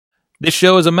This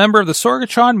show is a member of the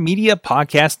Sorgatron Media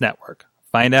Podcast Network.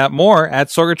 Find out more at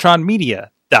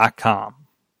sorgatronmedia.com.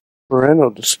 Parental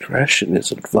discretion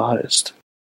is advised.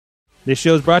 This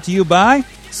show is brought to you by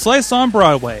Slice on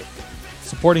Broadway,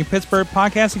 supporting Pittsburgh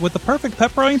podcasting with the perfect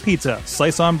pepperoni pizza.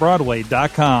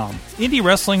 SliceOnBroadway.com.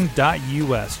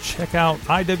 IndieWrestling.us. Check out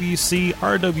IWC,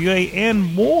 RWA, and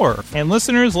more. And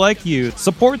listeners like you,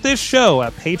 support this show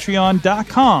at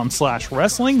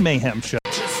Patreon.com/Wrestling Mayhem Show.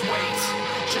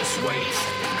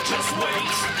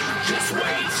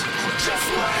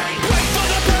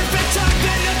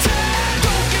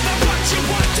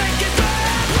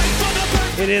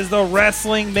 It is the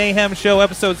Wrestling Mayhem Show,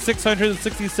 episode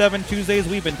 667. Tuesdays,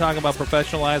 we've been talking about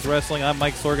professionalized wrestling. I'm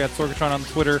Mike Sorg at Sorgatron on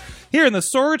Twitter, here in the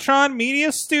Sorgatron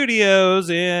Media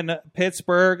Studios in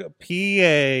Pittsburgh,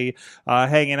 PA,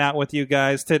 hanging out with you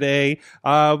guys today.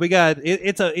 We got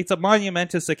it's a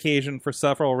monumentous occasion for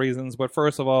several reasons, but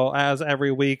first of all, as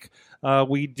every week,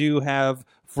 we do have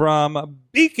from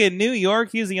Beacon, New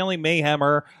York, he's the only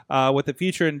Mayhemmer with a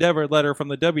future endeavor letter from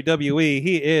the WWE.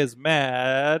 He is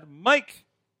Mad Mike.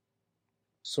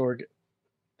 Sorg,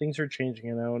 things are changing,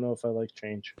 and I don't know if I like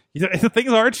change.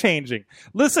 Things are changing.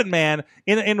 Listen, man,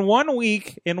 in 1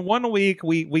 week,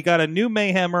 we got a new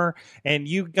Mayhemmer, and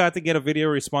you got to get a video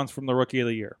response from the Rookie of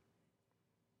the Year.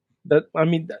 The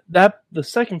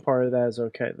second part of that is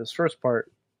okay. This first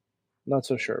part, not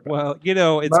so sure about. Well,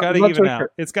 it's got to even out.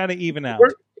 Sure. It's got to even out.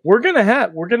 We're gonna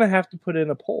have to put in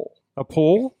a poll. A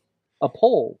poll? A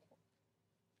poll.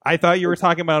 I thought you were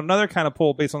talking about another kind of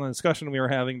poll based on the discussion we were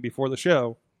having before the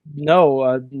show.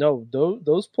 No.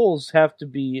 Those polls have to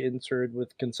be inserted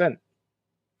with consent.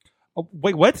 Oh,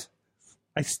 wait, what?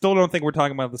 I still don't think we're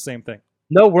talking about the same thing.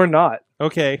 No, we're not.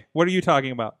 Okay, what are you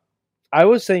talking about? I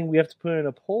was saying we have to put in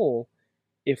a poll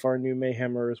if our new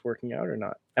Mayhemmer is working out or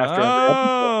not.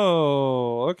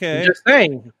 Okay. I'm just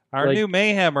saying. Our new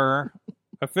Mayhemmer,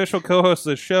 official co-host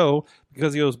of the show,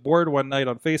 because he was bored one night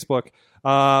on Facebook,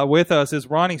 with us is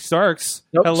Ronnie Starks.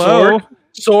 Nope, hello.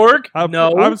 Sorg?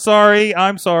 No. I'm sorry.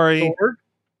 Sorg?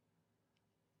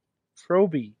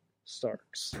 Proby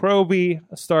Starks. Proby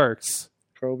Starks.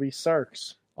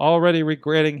 Already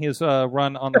regretting his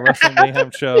run on the Wrestling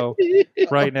Mayhem Show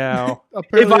right now.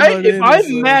 If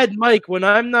I'm Mad Mike when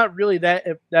I'm not really that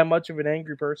much of an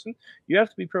angry person, you have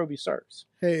to be Proby Starks.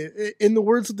 Hey, in the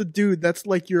words of the dude, that's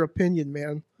like your opinion,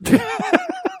 man.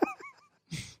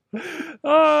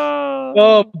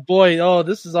 Oh boy! Oh,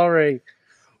 this is already.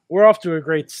 We're off to a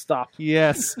great stop.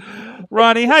 Yes,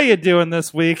 Ronnie, how you doing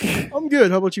this week? I'm good.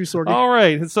 How about you, Sorgy? All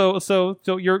right. So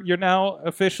you're now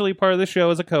officially part of the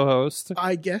show as a co-host.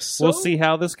 I guess so. We'll see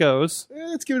how this goes.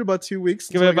 Let's give it about 2 weeks.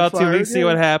 Give it about 2 weeks. See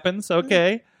what happens.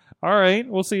 Okay. All right.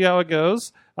 We'll see how it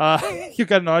goes. You've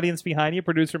got an audience behind you.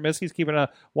 Producer Missy's keeping a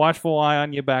watchful eye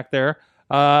on you back there.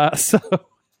 So.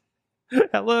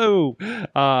 Hello.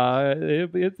 It'll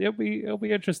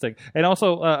be interesting. And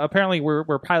also, apparently,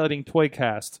 we're piloting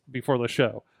Toycast before the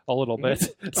show a little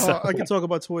bit. So. I can talk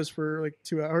about toys for like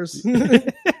 2 hours.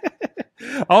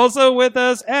 Also with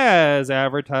us, as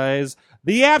advertised,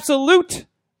 the absolute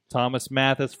Thomas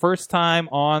Mathis, first time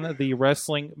on the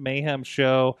Wrestling Mayhem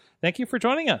Show. Thank you for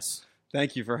joining us.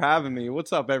 Thank you for having me.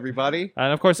 What's up, everybody?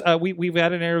 And, of course, we've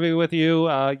had an interview with you.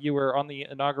 You were on the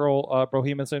inaugural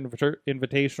Brohemus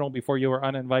Invitational before you were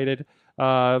uninvited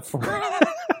for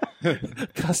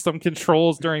custom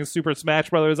controls during Super Smash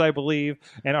Brothers, I believe,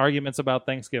 and arguments about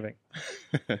Thanksgiving.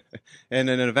 And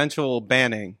an eventual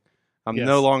banning. I'm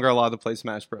no longer allowed to play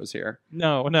Smash Bros. Here.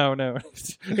 No.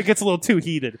 It gets a little too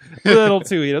heated. No,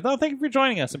 thank you for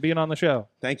joining us and being on the show.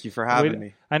 Thank you for having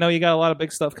me. I know you got a lot of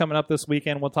big stuff coming up this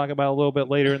weekend. We'll talk about a little bit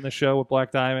later in the show with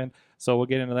Black Diamond, so we'll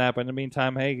get into that. But in the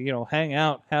meantime, hey, hang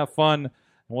out, have fun,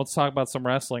 and let's talk about some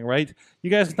wrestling, right? You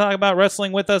guys can talk about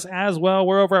wrestling with us as well.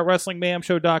 We're over at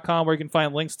WrestlingMayhemShow.com, where you can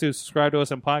find links to subscribe to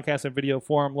us in podcast and video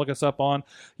form. Look us up on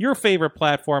your favorite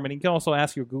platform, and you can also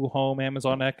ask your Google Home,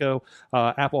 Amazon Echo,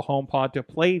 Apple HomePod to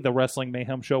play the Wrestling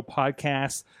Mayhem Show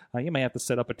podcast. You may have to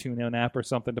set up a TuneIn app or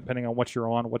something, depending on what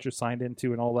you're on, what you're signed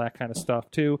into, and all that kind of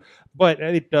stuff, too. But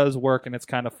it does work, and it's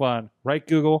kind of fun. Right,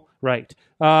 Google? Right.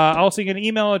 Also, you get an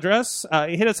email address.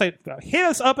 Hit us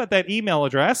up at that email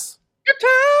address.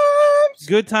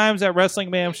 Good times at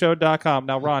WrestlingMayhemShow.com.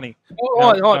 Now, Ronnie.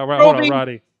 Hold on,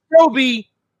 Ronnie. Roby.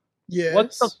 Yes. What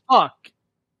the fuck?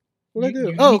 What'd I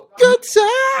do? Good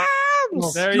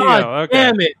times! There you go. Okay.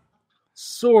 Damn it.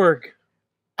 Sorg.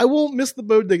 I won't miss the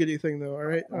Bo Diggity thing, though, all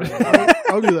right?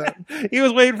 I'll do that. He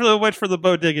was waiting for the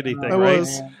Bo Diggity thing, right?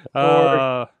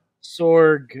 Was.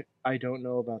 Sorg. I don't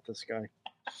know about this guy.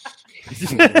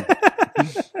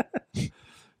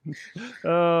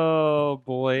 Oh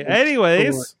boy.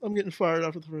 Anyways, I'm getting fired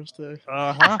after the first day.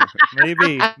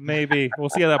 Maybe we'll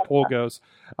see how that poll goes.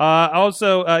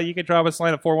 Also, you can drop us a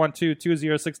line at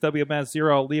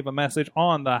 412-206-WMS0. Leave a message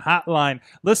on the hotline.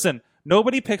 Listen,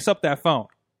 nobody picks up that phone.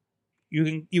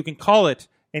 You can call it,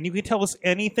 and you can tell us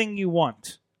anything you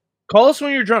want. Call us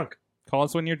when you're drunk. Call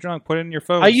us when you're drunk. Put it in your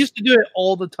phone. I used to do it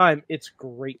all the time. It's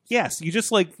great. Yes, you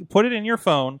just put it in your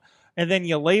phone, and then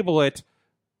you label it.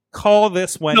 Call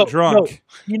this when drunk.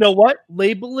 No. You know what?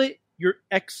 Label it your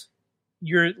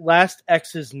last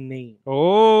ex's name.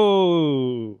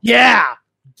 Oh, yeah,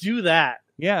 do that.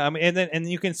 Yeah, I mean, and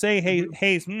you can say, hey,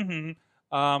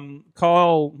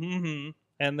 call,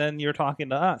 and then you're talking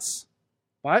to us.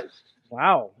 What?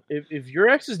 Wow. If your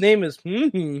ex's name is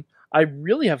I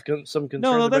really have some concerns.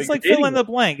 No, that's like fill in the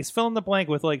blank. It's fill in the blank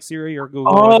with like Siri or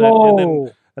Google.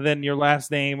 Oh. And then your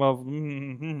last name of.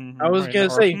 I was gonna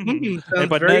say,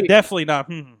 but definitely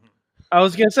not. I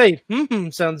was gonna say,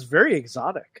 sounds very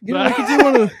exotic. You know, we could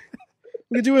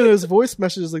do one of those voice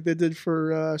messages like they did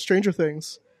for Stranger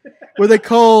Things, where they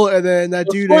call and then that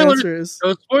dude answers.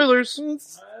 No spoilers.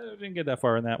 I didn't get that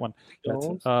far in that one.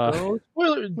 No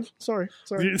spoilers. Sorry.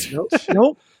 Nope.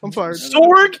 I'm fired.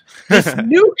 Sorg, this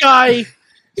new guy.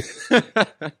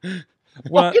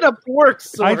 Fucking up work,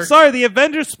 Sorg. I'm sorry, the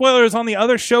Avengers spoiler is on the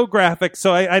other show graphic,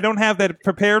 so I don't have that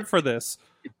prepared for this.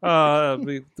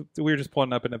 We were just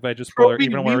pulling up an Avengers spoiler,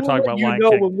 even when we're talking about Lion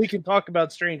King. When we can talk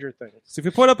about Stranger Things. So if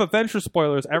you put up Avengers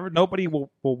spoilers, nobody will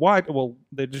watch. Well,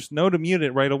 they just know to mute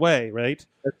it right away, right?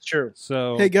 That's true.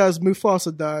 So hey guys,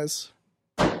 Mufasa dies.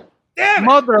 Damn it!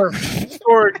 Mother,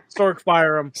 Sorg,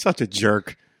 fire him. Such a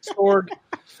jerk. Sorg,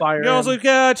 fire him. You also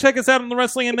check us out on the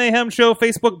Wrestling and Mayhem Show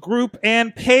Facebook group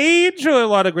and page. A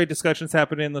lot of great discussions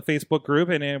happening in the Facebook group.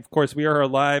 And of course, we are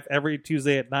live every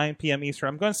Tuesday at 9 p.m. Eastern.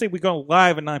 I'm going to say we go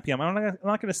live at 9 p.m. I'm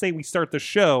not going to say we start the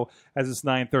show as it's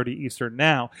 9:30 Eastern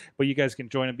now, but you guys can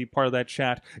join and be part of that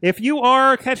chat. If you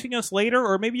are catching us later,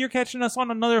 or maybe you're catching us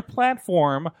on another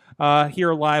platform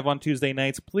here live on Tuesday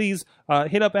nights, please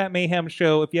hit up at Mayhem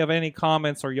Show if you have any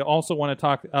comments, or you also want to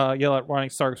talk, yell at Ronnie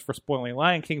Starks for spoiling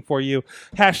Lion King for you.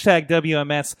 Hashtag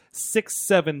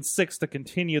WMS676 to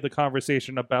continue the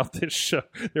conversation about this show.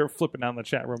 They're flipping down the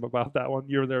chat room about that one.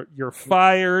 You're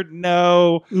fired.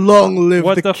 No. Long live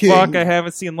what the king. fuck? I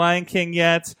haven't seen Lion King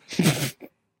yet.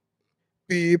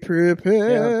 Be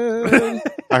prepared. Yeah.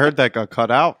 I heard that got cut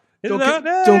out. Don't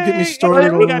get me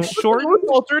started. We got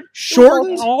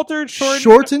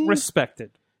shortened,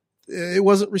 respected. It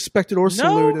wasn't respected or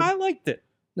saluted. No, I liked it.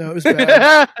 No, it was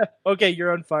bad. Okay,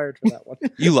 you're unfired for that one.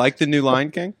 You like the new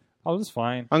Lion King? I was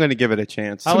fine. I'm going to give it a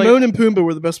chance. Timon and Pumbaa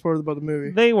were the best part about the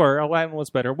movie. They were. Aladdin was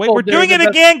better. Wait, we're doing it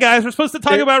again, guys. We're supposed to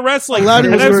talk about wrestling.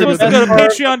 Aladdin and was I'm supposed to go to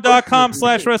good.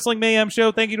 patreon.com/Wrestling Mayhem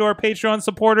Show. Thank you to our Patreon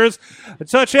supporters,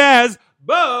 such as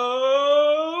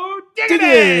Bo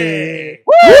Diggity!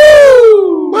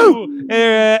 Woo!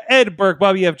 Ed Burke,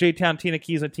 Bobby F. J. Town, Tina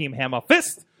Keys, and Team Hammer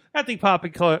Fist at the Poppy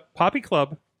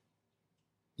Club.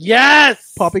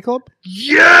 Yes! Poppy Club?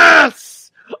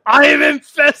 Yes! I have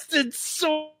infested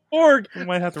Sorg! We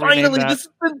might have to Finally, rename that.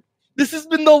 this has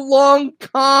been the long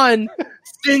con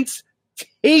since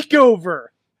TakeOver.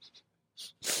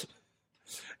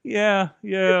 Yeah.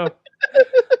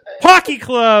 Pocky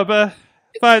Club!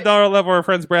 $5 level, our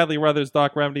friends Bradley Ruthers,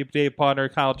 Doc Remedy, Dave Potter,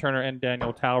 Kyle Turner, and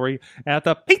Daniel Towery. At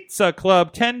the Pizza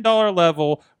Club, $10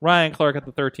 level, Ryan Clark at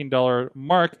the $13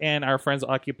 mark, and our friends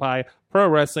Occupy Pro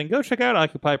Wrestling. Go check out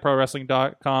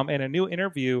OccupyProWrestling.com and a new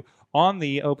interview on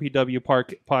the OPW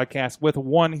podcast with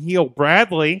One Heel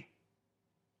Bradley.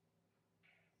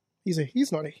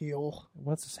 He's not a heel.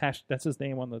 What's his hash? That's his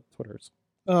name on the Twitters.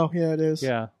 Oh, yeah, it is.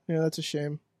 Yeah, that's a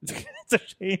shame. It's a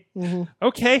shame. Mm-hmm.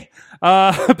 Okay.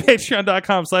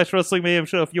 Patreon.com/Wrestling Mayhem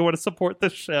Show if you want to support the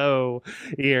show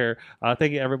here.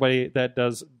 Thank you everybody that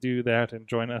does do that and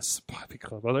join us. Poppy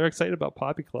Club. Oh, they're excited about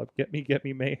Poppy Club. Get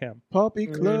me Mayhem. Poppy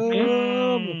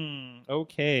Club.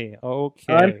 Okay.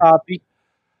 I'm Poppy.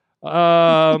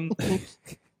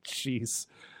 Jeez.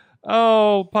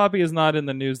 Oh, Poppy is not in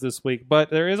the news this week, but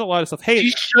there is a lot of stuff. Hey,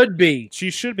 she should be. She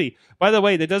should be. By the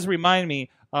way, that does remind me.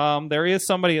 There is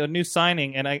a new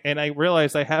signing, and I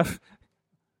realized I have.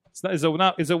 Is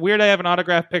it weird? I have an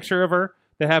autographed picture of her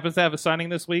that happens to have a signing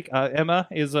this week. Emma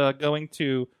is going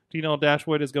to. Dino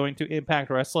Dashwood is going to Impact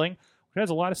Wrestling, which has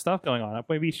a lot of stuff going on.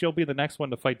 Maybe she'll be the next one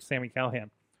to fight Sami Callihan.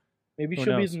 Maybe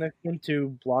she'll be the next one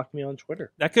to block me on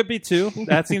Twitter. That could be too.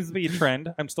 That seems to be a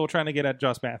trend. I'm still trying to get at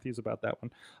Josh Matthews about that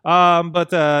one.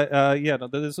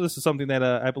 This is something that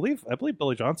I believe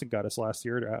Billy Johnson got us last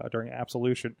year during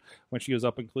Absolution when she was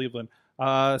up in Cleveland.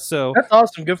 So that's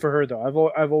awesome. Good for her,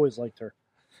 though. I've always liked her.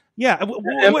 Yeah.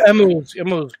 Emma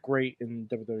was great in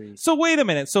WWE. So wait a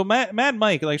minute. So Mad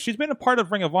Mike, like she's been a part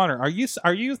of Ring of Honor. Are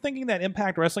you thinking that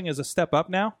Impact Wrestling is a step up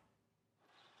now?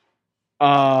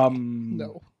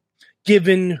 No.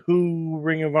 Given who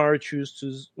Ring of Honor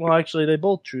well, actually, they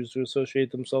both choose to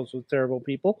associate themselves with terrible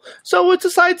people, so it's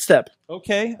a sidestep.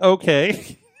 Okay.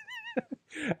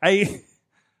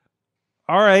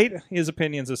 All right. His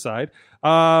opinions aside.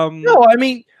 No, I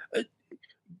mean,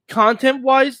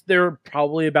 content-wise, they're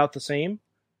probably about the same.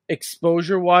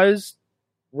 Exposure-wise,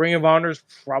 Ring of Honor is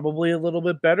probably a little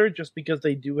bit better, just because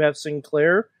they do have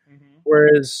Sinclair,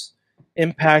 whereas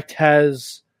Impact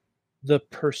has the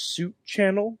Pursuit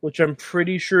channel, which I'm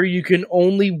pretty sure you can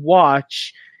only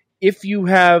watch if you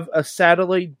have a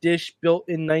satellite dish built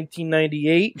in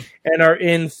 1998 and are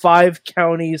in 5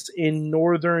 counties in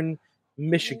northern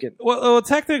Michigan. Well,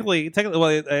 technically,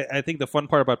 I think the fun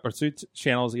part about Pursuit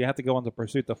channel is you have to go onto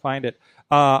Pursuit to find it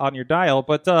on your dial.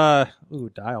 But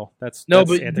dial. That's but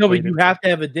antiquated. you have to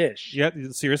have a dish. Yeah,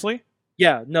 seriously?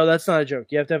 Yeah, no, that's not a joke.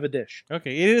 You have to have a dish.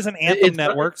 Okay, it is an Anthem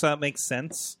network, so that makes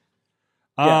sense.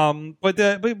 Yeah. But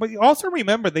you also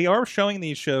remember they are showing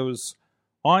these shows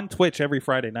on Twitch every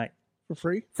Friday night For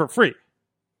free? For free.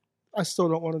 I still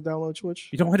don't want to download Twitch.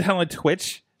 You don't want to download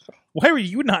Twitch? Why were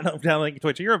you not downloading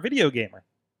Twitch? You're a video gamer.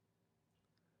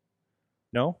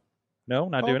 No,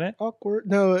 not doing it. Awkward.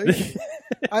 No,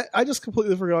 I just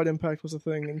completely forgot Impact was a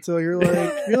thing until you're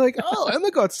like, oh, Emma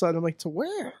got signed. I'm like, to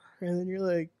where? And then you're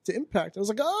like, to Impact. I was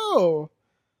like, oh.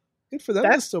 Good for them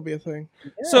to still be a thing.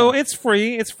 Yeah. So it's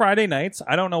free. It's Friday nights.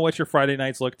 I don't know what your Friday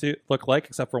nights look like,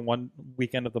 except for one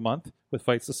weekend of the month with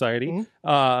Fight Society.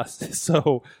 Mm-hmm.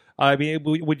 So I mean,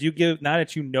 would you give? Now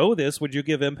that you know this, would you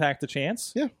give Impact a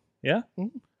chance? Yeah. Yeah.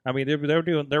 Mm-hmm. I mean,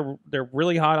 they're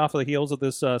really hot off of the heels of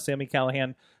this Sami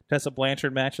Callihan Tessa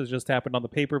Blanchard match that just happened on the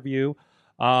pay-per-view.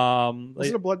 Was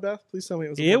it a bloodbath? Please tell me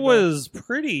it was. It was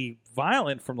pretty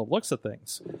violent from the looks of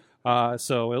things.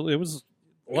 So it was.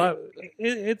 Well,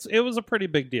 it was a pretty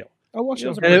big deal. I watched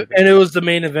it. And it was the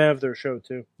main event of their show,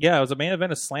 too. Yeah, it was a main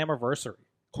event of Slammiversary.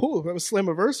 Cool, that was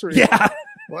Slammiversary. Yeah.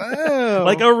 Wow.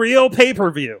 Like a real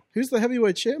pay-per-view. Who's the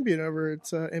heavyweight champion over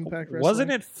at Impact Wrestling? Wasn't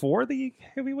it for the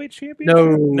heavyweight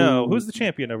champion? No. Who's the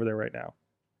champion over there right now?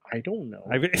 I don't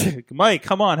know. Mike,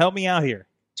 come on, help me out here.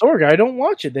 Sorg, I don't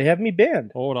watch it. They have me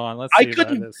banned. Hold on, let's see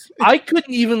about this. I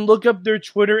couldn't even look up their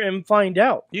Twitter and find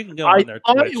out. You can go on their Twitch.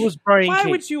 I thought it was Brian Cage. Why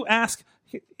would you ask?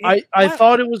 I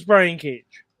thought it was Brian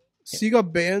Cage. So you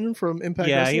got banned from Impact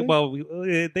Wrestling?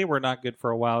 Yeah, they were not good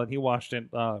for a while, and he watched it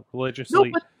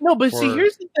religiously. But see,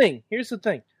 here's the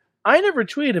thing. I never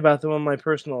tweeted about them on my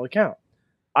personal account.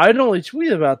 I'd only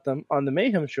tweet about them on the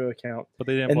Mayhem Show account. But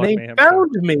they didn't. And they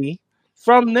found me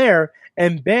from there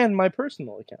and banned my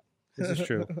personal account. This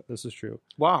is true.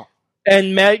 Wow.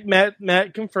 And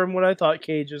Matt confirmed what I thought.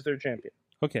 Cage is their champion.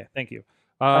 Okay, thank you.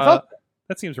 I thought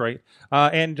that seems right.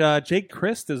 And Jake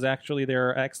Christ is actually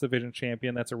their X Division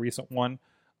champion. That's a recent one.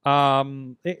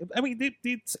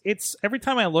 It's every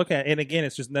time I look at it, and again,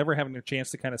 it's just never having a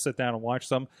chance to kind of sit down and watch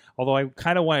some. Although I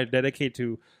kind of want to dedicate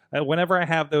to whenever I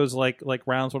have those like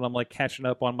rounds when I'm like catching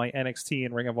up on my NXT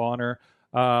and Ring of Honor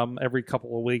every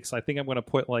couple of weeks. I think I'm going to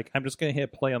put I'm just going to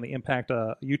hit play on the Impact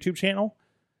YouTube channel.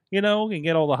 And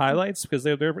get all the highlights because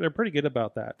they're pretty good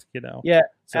about that. Yeah,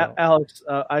 so. Alex,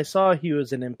 I saw he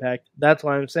was an Impact. That's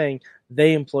why I'm saying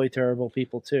they employ terrible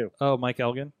people too. Oh, Mike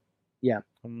Elgin. Yeah,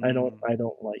 I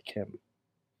don't like him.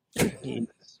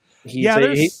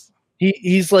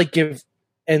 He's like if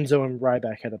Enzo and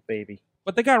Ryback had a baby.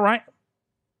 But they got Ryan.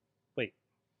 Wait.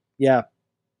 Yeah.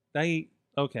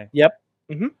 Okay. Yep.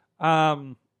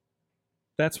 Mm-hmm.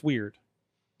 That's weird.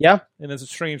 Yeah. And it's a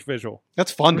strange visual.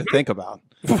 That's fun to think about.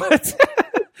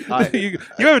 What? You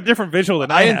have a different visual than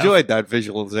I have. Enjoyed that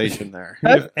visualization there.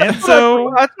 That's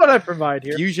what I provide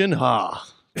here. Fusion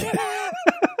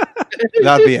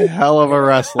That'd be a hell of a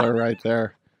wrestler right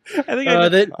there. I think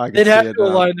they'd have to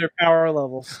align their power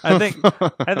levels. I think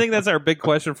that's our big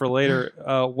question for later.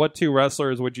 What two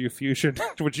wrestlers would you fusion?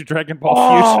 Would you Dragon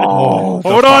Ball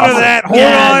fusion? Hold on to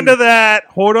that.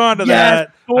 Hold on to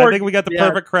that. I think we got the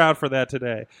perfect crowd for that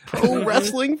today. Pro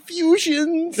wrestling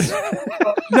fusions.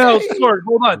 No, Sorg,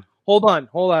 hold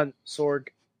on, Sorg.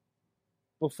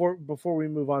 Before we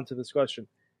move on to this question,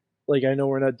 I know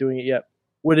we're not doing it yet.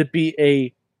 Would it be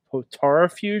a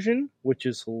Potara fusion, which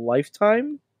is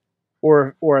lifetime,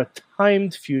 or a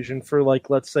timed fusion for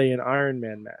let's say an Iron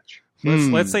Man match?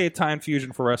 Let's say a timed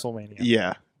fusion for WrestleMania.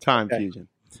 Yeah, timed fusion.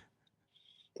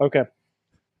 Okay.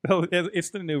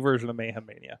 It's the new version of Mayhem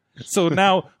Mania. So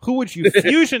now, who would you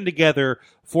fusion together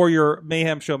for your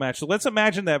Mayhem Show match? So let's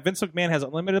imagine that Vince McMahon has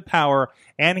unlimited power,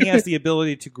 and he has the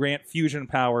ability to grant fusion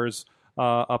powers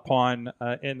upon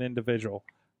an individual.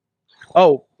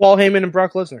 Oh, Paul Heyman and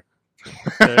Brock Lesnar.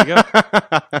 There you go.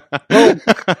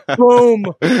 Boom.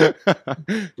 That'd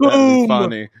Boom. be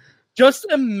funny. Just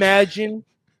imagine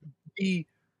the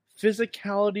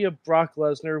physicality of Brock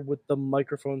Lesnar with the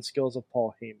microphone skills of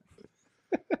Paul Heyman.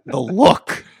 The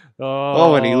look.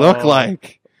 What would he look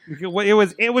like?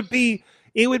 It would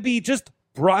be just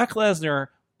Brock Lesnar,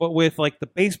 but with like the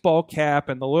baseball cap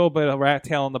and the little bit of rat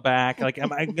tail in the back. Like,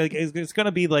 it's going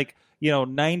to be like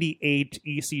 98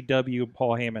 ECW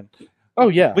Paul Heyman. Oh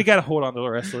yeah, we got to hold on to the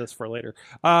rest of this for later.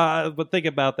 But think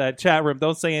about that. Chat room,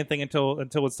 don't say anything until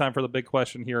it's time for the big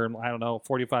question here in, I don't know,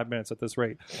 45 minutes at this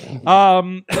rate.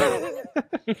 I'm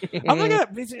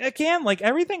again, like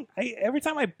everything. Every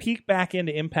time I peek back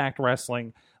into Impact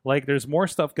Wrestling, like there's more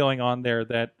stuff going on there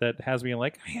that has me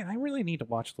like, man, I really need to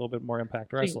watch a little bit more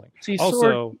Impact Wrestling. See,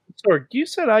 also, Sorg, you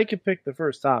said I could pick the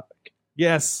first topic.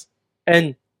 Yes,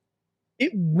 and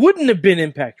it wouldn't have been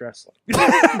Impact Wrestling.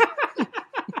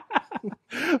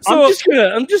 So,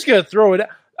 I'm just gonna throw it out.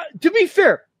 To be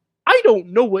fair, I don't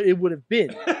know what it would have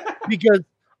been because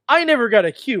I never got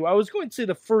a cue. I was going to say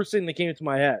the first thing that came to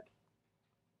my head.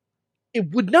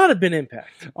 It would not have been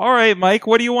Impact. All right, Mike,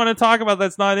 what do you want to talk about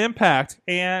that's not Impact?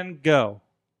 And go.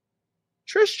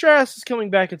 Trish Stratus is coming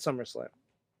back at SummerSlam.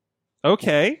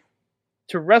 Okay.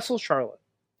 To wrestle Charlotte.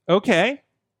 Okay.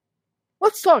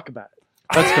 Let's talk about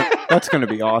it. That's going to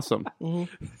be awesome.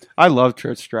 Mm-hmm. I love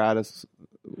Trish Stratus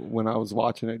when I was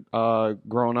watching it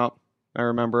growing up. I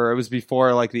remember it was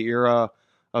before like the era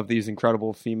of these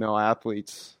incredible female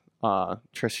athletes.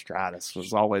 Trish Stratus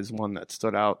was always one that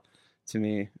stood out to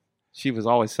me. She was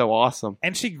always so awesome,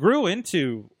 and she grew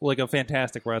into like a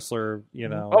fantastic wrestler. You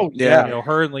know, oh yeah,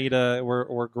 her and Lita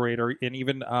were great, and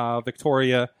even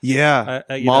Victoria. Yeah,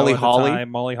 Molly Holly.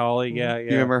 Molly Holly. Yeah, yeah.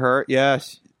 You remember her? Yeah,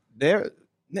 they're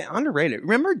underrated.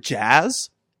 Remember Jazz?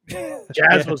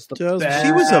 Jazz was the best.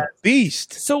 She was a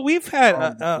beast. So we've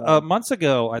had months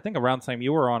ago, I think around the time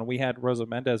you were on, we had Rosa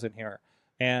Mendez in here.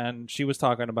 And she was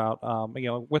talking about,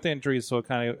 with injuries, so it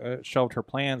kind of shelved her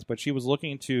plans. But she was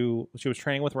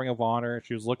training with Ring of Honor.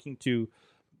 She was looking to,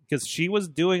 because she was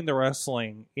doing the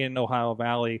wrestling in Ohio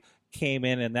Valley, came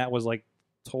in, and that was like,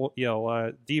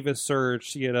 Diva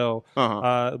Surge,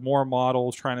 more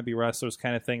models trying to be wrestlers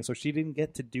kind of thing. So she didn't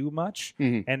get to do much.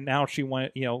 Mm-hmm. And now she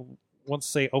wants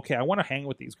to say, okay, I want to hang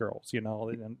with these girls,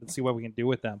 and see what we can do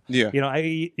with them. Yeah.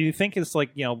 You think it's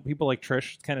like, people like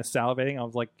Trish kind of salivating. I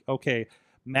was like, okay,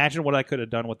 imagine what I could have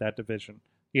done with that division.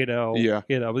 Yeah.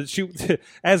 She,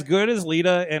 as good as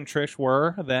Lita and Trish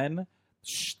were then,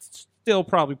 still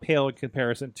probably pale in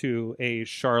comparison to a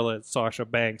Charlotte, Sasha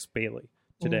Banks, Bayley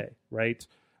today, right?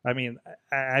 I mean,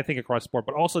 I think across the board,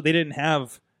 but also they didn't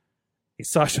have a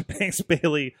Sasha Banks,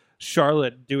 Bayley,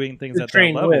 Charlotte doing things at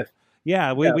that level. With.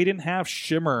 Yeah, we didn't have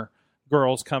Shimmer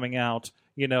girls coming out,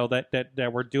 that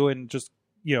were doing just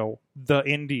the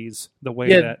indies the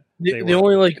way that the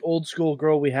only like old school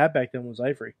girl we had back then was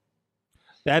Ivory.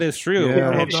 That is true.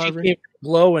 Yeah, and she came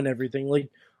Glow and everything. Like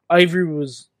Ivory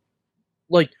was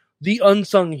like the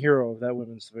unsung hero of that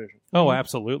women's division. Oh,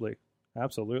 absolutely,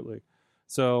 absolutely.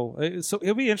 So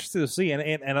it'll be interesting to see.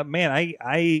 And man,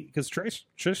 I because Trish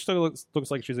still looks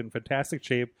like she's in fantastic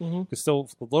shape. Mm-hmm. There's still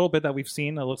a little bit that we've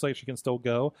seen. It looks like she can still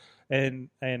go. And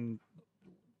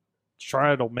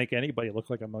Charlotte will make anybody look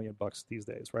like $1 million these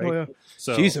days, right? Oh, yeah.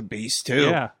 So she's a beast too.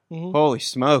 Yeah. Mm-hmm. Holy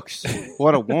smokes!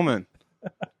 What a woman!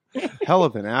 Hell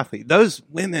of an athlete. Those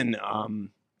women,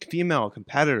 female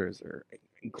competitors, are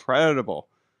incredible.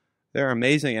 They're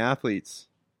amazing athletes.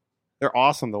 They're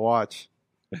awesome to watch,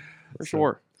 for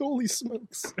sure. Holy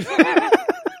smokes!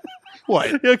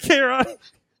 What? You okay, Ron?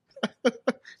 I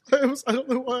don't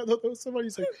know why I thought that was somebody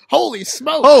saying, "Holy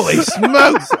smokes! Holy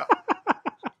smokes!"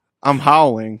 I'm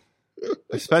howling.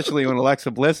 Especially when Alexa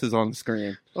Bliss is on the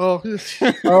screen. Oh,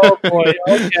 oh boy.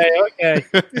 Okay.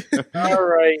 All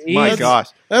right. My gosh.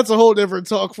 That's a whole different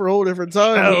talk for a whole different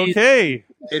time. Okay.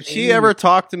 If she ever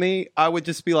talked to me, I would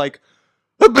just be like,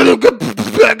 I did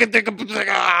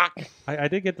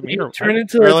get the meter. Turn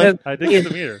into really? I did get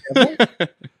the meter.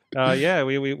 Yeah,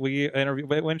 we interviewed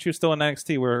when she was still in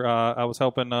NXT. Where I was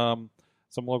helping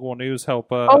some local news help.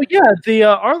 The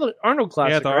Arnold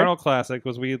Classic. Yeah, the Arnold Classic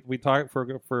was we talked for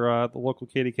the local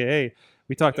KDKA.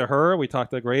 We talked to her. We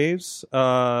talked to Graves,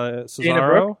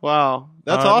 Cesaro. Wow,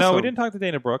 that's awesome. No, we didn't talk to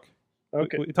Dana Brooke.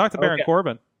 Okay, we talked to Baron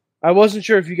Corbin. I wasn't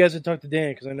sure if you guys had talked to Dana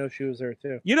because I know she was there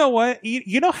too. You know what?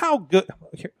 You know how good.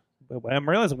 I'm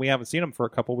realizing we haven't seen him for a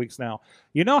couple weeks now.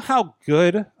 You know how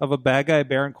good of a bad guy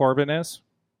Baron Corbin is?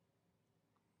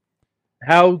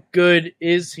 How good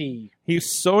is he?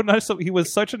 He's so nice. He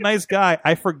was such a nice guy.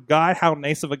 I forgot how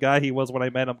nice of a guy he was when I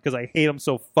met him because I hate him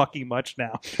so fucking much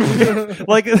now.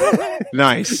 Like,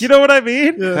 Nice. You know what I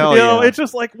mean? Yeah. Hell You know, yeah. it's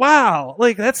just like, wow,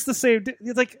 like that's the same.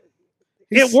 It's like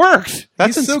it worked.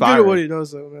 That's He's so good inspiring. at what he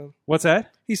does, though, man. What's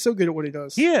that? He's so good at what he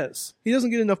does. He is. He doesn't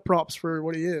get enough props for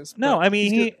what he is. No, but I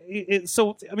mean, he's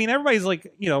I mean, everybody's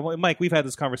like, you know, Mike, we've had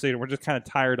this conversation. We're just kind of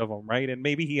tired of him, right? And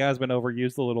maybe he has been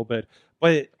overused a little bit,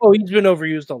 but He's been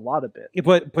overused a lot of it.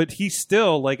 but he's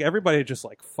still like everybody just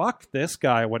like fuck this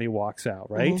guy when he walks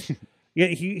out, right? Mm-hmm. Yeah,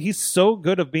 he's so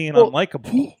good of being Well,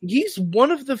 unlikable. He's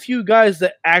one of the few guys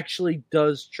that actually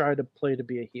does try to play to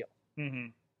be a heel. Mm-hmm.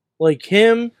 Like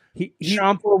him, He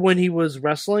Ciampa when he was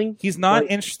wrestling. he's not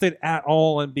like- interested at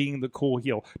all in being the cool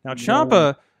heel. Now,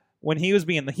 Ciampa, when he was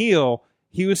being the heel,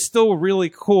 he was still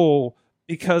really cool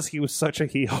because he was such a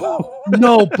heel.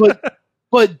 No,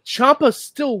 but Ciampa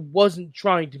still wasn't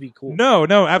trying to be cool. No,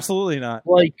 absolutely not.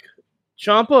 Like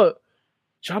Ciampa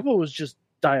was just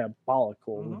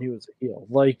diabolical Mm-hmm. when he was a heel.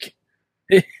 Like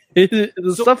the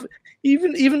stuff.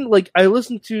 Even like I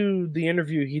listened to the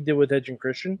interview he did with Edge and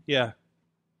Christian, Yeah.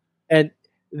 and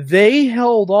they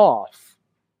held off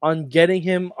on getting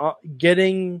him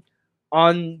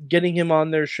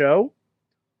on their show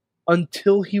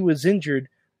until he was injured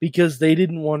because they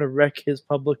didn't want to wreck his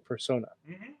public persona.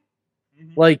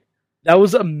 Like that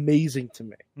was amazing to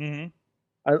me. Mm-hmm.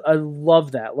 I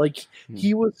love that. Like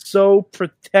he was so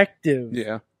protective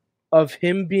Yeah. of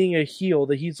him being a heel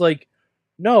that he's like,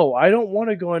 no, I don't want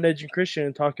to go on Edge and Christian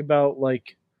and talk about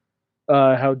like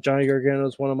how Johnny Gargano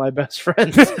is one of my best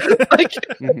friends. Like,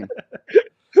 Mhm.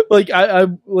 like I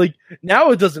like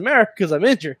now it doesn't matter because I'm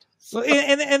injured. So,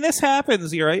 and this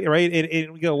happens, right?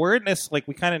 You know, we're in this, like,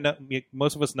 we kind of know,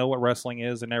 most of us know what wrestling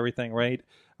is and everything, right?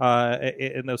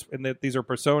 These are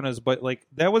personas, but like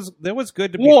that was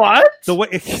good to be. What? The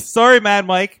way, sorry, Mad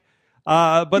Mike.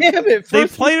 But Damn it, they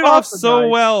first played you it off so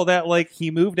apologize. well that like he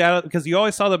moved out because you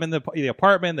always saw them in the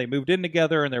apartment. They moved in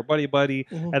together and they're buddy,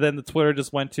 Mhm. and then the Twitter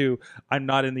just went to "I'm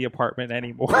not in the apartment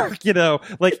anymore." You know,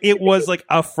 like it was like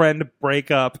a friend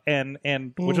breakup, and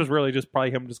which was really just probably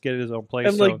him just getting his own place.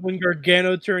 And so, like when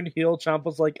Gargano turned heel,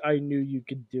 Ciampa's like, I knew you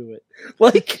could do it.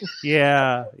 Like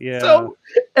yeah. so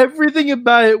everything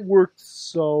about it worked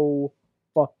so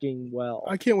fucking well.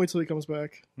 I can't wait till he comes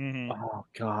back. Mhm. Oh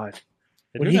god.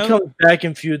 And When who he knows? comes back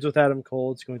and feuds with Adam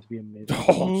Cole, it's going to be amazing.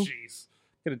 Oh, jeez.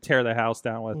 Gonna tear the house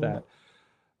down with that.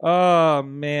 Oh,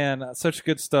 man. Such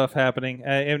good stuff happening.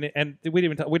 And we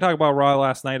didn't we talked about Raw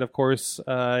last night, of course.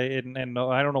 And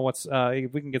I don't know what's...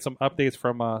 if we can get some updates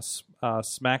from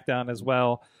SmackDown as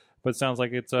well. But it sounds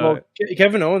like it's... Well,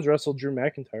 Kevin Owens wrestled Drew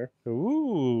McIntyre.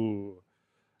 ooh.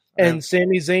 And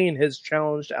Sami Zayn has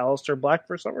challenged Aleister Black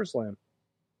for SummerSlam.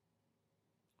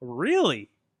 Really?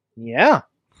 Yeah.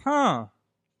 Huh.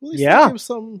 Well, at least Yeah. give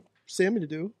some Sammy to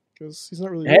do because he's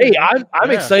not really. Hey, good.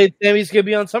 I'm Yeah. excited Sami's going to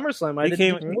be on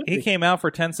SummerSlam. He came out for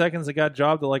 10 seconds and got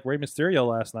jobbed to like Rey Mysterio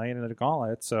last night in a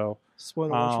gauntlet. So... Spoiler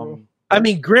intro. I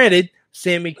mean, granted,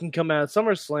 Sammy can come out of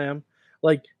SummerSlam.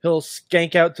 Like, he'll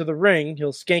skank out to the ring.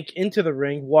 He'll skank into the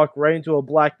ring, walk right into a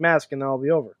black mask, and that'll be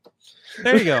over.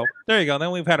 There you go.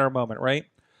 Then we've had our moment, right?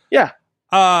 Yeah.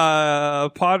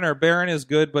 Podner, Baron is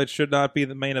good, but should not be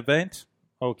the main event.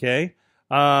 Okay.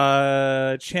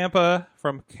 Ciampa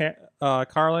from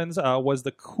Carlin's was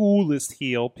the coolest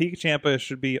heel. Peak Ciampa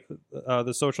should be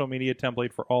the social media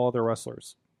template for all other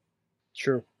wrestlers.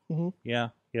 True. Yeah,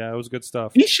 it was good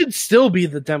stuff. He should still be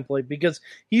the template because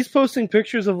he's posting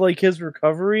pictures of like his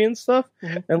recovery and stuff,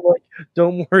 Mhm. and like,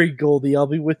 don't worry, Goldie, I'll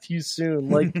be with you soon.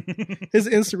 Like, His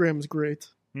Instagram is great.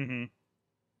 Mm-hmm.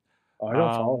 oh, I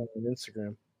don't follow him on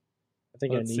Instagram. I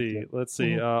think Let's I see. need to. Let's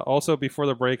see. Also, before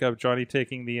the breakup, Johnny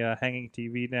taking the hanging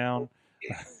TV down.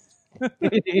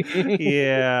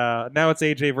 Yeah. Now it's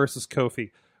AJ versus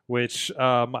Kofi, which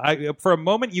for a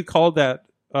moment you called that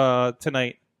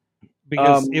tonight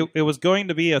because it was going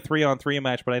to be a 3-on-3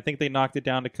 match, but I think they knocked it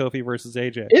down to Kofi versus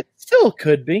AJ. It still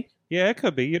could be. Yeah, it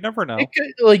could be. You never know. It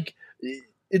could, like,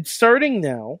 it's starting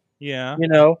now. Yeah. You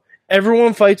know,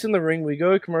 everyone fights in the ring. We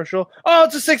go to commercial. Oh,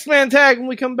 it's a 6-man tag when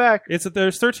we come back.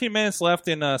 There's 13 minutes left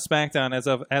in SmackDown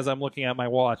as I'm looking at my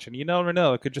watch, and you never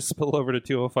know, it could just spill over to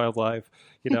 205 Live.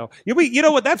 You know, you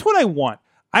know what? That's what I want.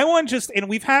 I want and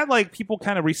we've had like people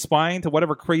kind of respond to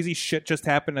whatever crazy shit just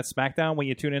happened at SmackDown when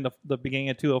you tune in to the beginning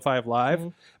of 205 Live. Mm-hmm.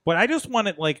 But I just want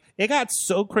it like it got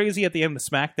so crazy at the end of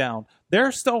SmackDown.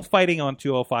 They're still fighting on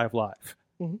 205 Live.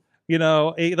 Mm-hmm. You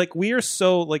know, like we are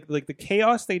so like the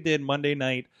chaos they did Monday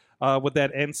night. With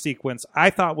that end sequence, I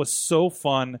thought was so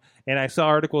fun, and I saw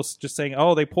articles just saying,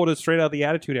 "Oh, they pulled it straight out of the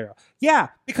Attitude Era." Yeah,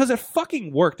 because it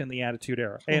fucking worked in the Attitude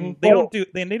Era, and they don't do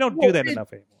that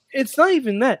enough anymore. it's not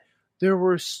even that. There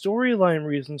were storyline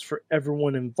reasons for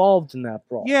everyone involved in that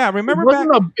brawl. Yeah, remember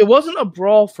it wasn't a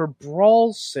brawl for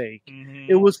brawl's sake. Mm-hmm.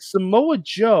 It was Samoa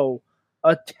Joe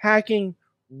attacking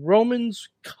Roman's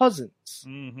cousins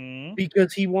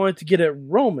because he wanted to get at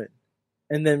Roman.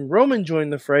 And then Roman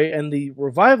joined the fray, and the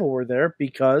Revival were there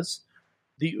because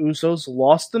the Usos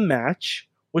lost the match,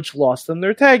 which lost them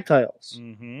their tag titles.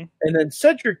 Mm-hmm. And then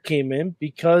Cedric came in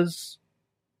because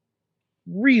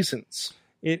reasons.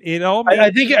 It all. I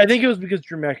think it was because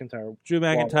Drew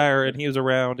McIntyre, and he was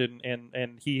around,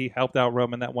 and he helped out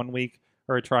Roman that 1 week,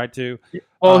 or tried to.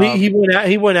 Well, he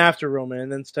went after Roman,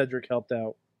 and then Cedric helped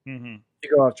out to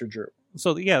go after Drew.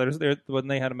 So yeah, there's when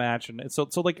they had a match, and so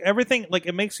like everything, like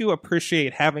it makes you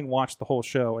appreciate having watched the whole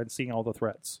show and seeing all the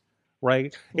threads,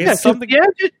 right? It's something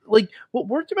like what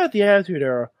worked about the Attitude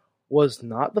Era was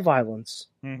not the violence,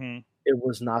 it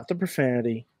was not the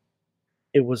profanity,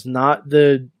 it was not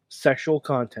the sexual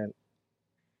content.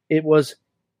 It was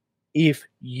if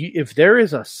there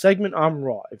is a segment on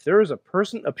Raw, if there is a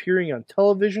person appearing on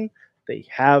television, they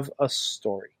have a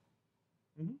story.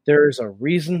 There is a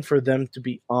reason for them to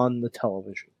be on the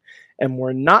television. And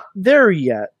we're not there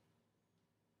yet,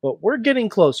 but we're getting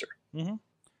closer.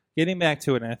 Getting back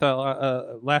to it, and I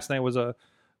thought last night was a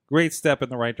great step in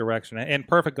the right direction, and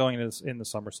perfect going into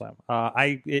SummerSlam.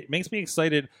 It makes me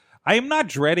excited. I am not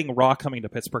dreading Raw coming to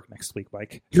Pittsburgh next week,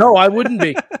 Mike. No, I wouldn't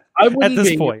be. At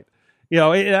this point.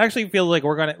 It actually feels like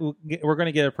we're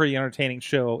gonna get a pretty entertaining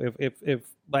show if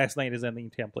last night is anything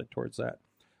template towards that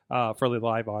for the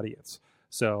live audience.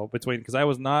 So because I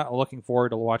was not looking forward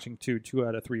to watching two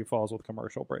out of three falls with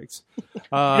commercial breaks. You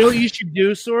know what you should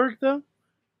do, Sorg, though?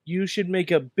 You should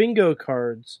make up bingo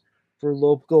cards for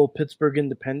local Pittsburgh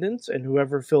independents, and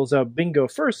whoever fills out bingo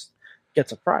first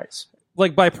gets a prize.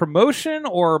 Like by promotion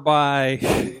or by...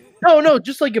 No,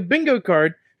 just like a bingo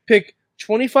card. Pick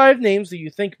 25 names that you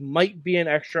think might be an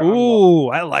extra. Ooh,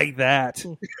 I like that.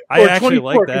 I actually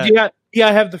like that. Yeah,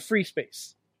 I have the free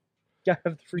space.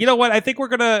 You know what? I think we're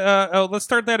gonna let's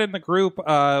start that in the group.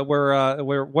 Where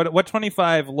what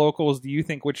 25 locals do you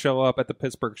think would show up at the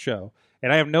Pittsburgh show?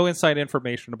 And I have no inside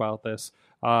information about this.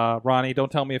 Ronnie,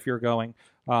 don't tell me if you're going.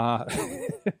 I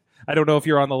don't know if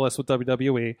you're on the list with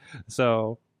WWE.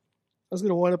 So I was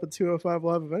gonna wind up at 205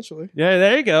 Live eventually. Yeah,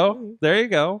 there you go. There you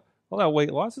go. Well, that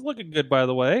weight loss is looking good, by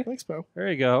the way. Thanks, pal.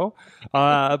 There you go.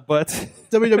 But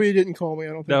WWE didn't call me.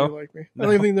 I don't think No. they like me. I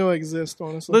don't even know I exist,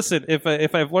 honestly. Listen, if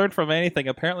I've learned from anything,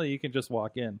 apparently you can just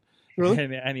walk in, Really?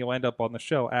 and you'll end up on the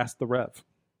show. Ask the Rev.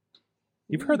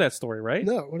 You've heard that story, right?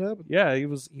 No, what happened? Yeah, he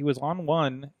was on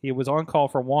one. He was on call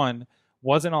for one.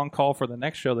 Wasn't on call for the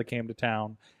next show that came to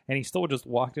town, and he still just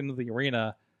walked into the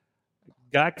arena,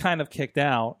 got kind of kicked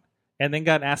out, and then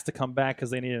got asked to come back because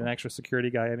they needed an extra security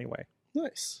guy anyway.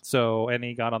 Nice. So, and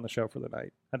he got on the show for the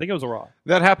night. I think it was a Raw.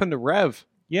 That happened to Rev.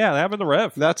 Yeah, that happened to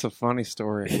Rev. That's a funny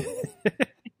story.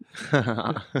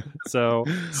 So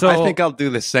I think I'll do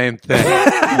the same thing.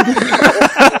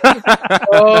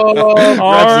 All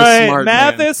right,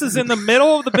 Mathis is in the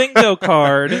middle of the bingo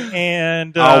card,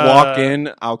 and I'll walk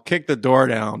in, I'll kick the door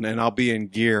down, and I'll be in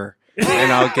gear,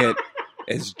 and I'll get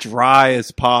as dry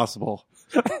as possible.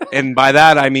 And by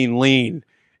that, I mean lean.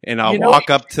 And I'll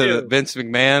walk up to Vince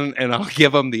McMahon and I'll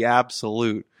give him the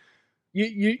absolute.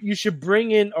 You should bring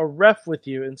in a ref with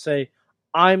you and say,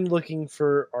 "I'm looking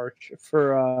for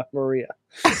Maria."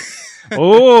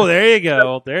 Oh, there you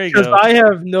go. There you go. Because I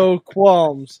have no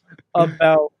qualms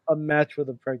about a match with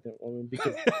a pregnant woman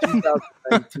because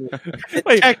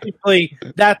 2019. Technically,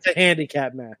 that's a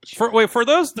handicap match. For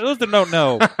those that don't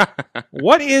know,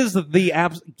 what is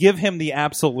give him the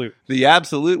absolute? The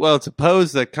absolute? Well, it's a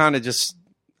pose that kind of just.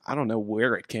 I don't know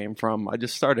where it came from. I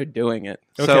just started doing it.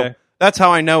 Okay. So that's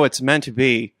how I know it's meant to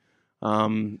be.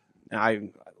 I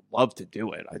love to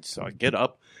do it. So I get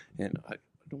up, and I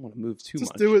don't want to move too much.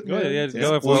 Just do it, Go man. ahead,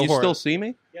 go Will for you it. still see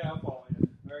me? Yeah, I'm following you.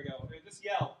 There we go. Just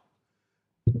yell.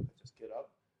 Just get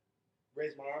up,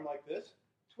 raise my arm like this,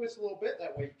 twist a little bit.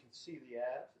 That way you can see the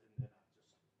abs.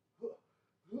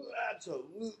 And then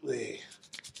absolutely.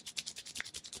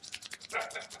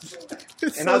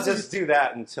 And I'll just do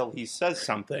that until he says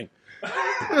something.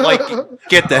 Like,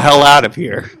 get the hell out of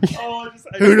here.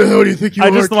 Who the hell do you think you are,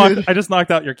 kid? I just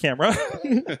knocked out your camera.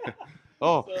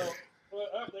 Oh.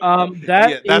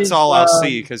 That's that's all I'll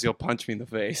see because you'll punch me in the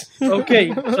face.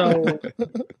 Okay, so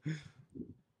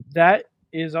that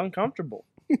is uncomfortable.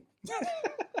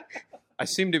 I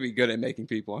seem to be good at making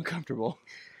people uncomfortable.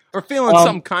 Or feeling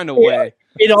some kind of way.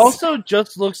 It also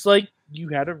just looks like you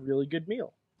had a really good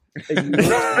meal. And you were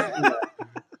expecting that.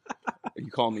 You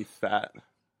call me fat.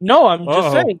 No, I'm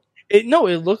just saying. It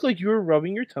looked like you were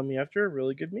rubbing your tummy after a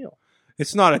really good meal.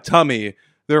 It's not a tummy.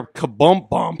 They're kabump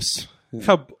bumps.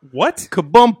 What?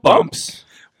 Kabump bumps.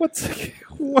 What's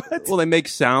what? Well, they make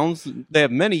sounds. They have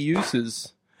many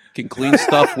uses. Can clean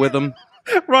stuff with them.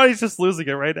 Ronnie's just losing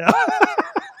it right now.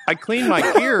 I clean my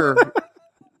gear.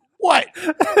 What?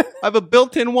 I have a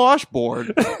built-in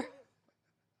washboard.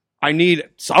 I need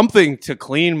something to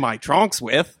clean my trunks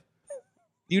with.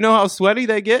 You know how sweaty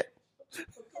they get?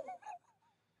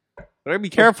 But I'd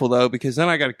be careful, though, because then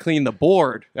I got to clean the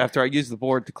board after I use the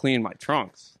board to clean my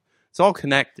trunks. It's all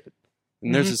connected.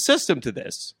 And there's a system to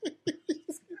this.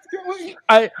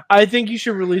 I think you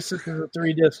should release it as a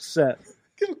 3-disc set.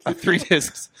 3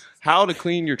 discs. How to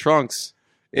clean your trunks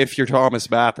if you're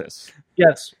Thomas Mathis.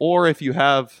 Yes. Or if you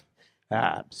have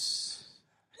abs.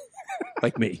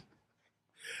 Like me.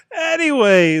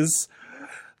 Anyways,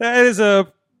 that is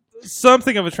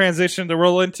something of a transition to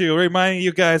roll into. Reminding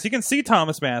you guys, you can see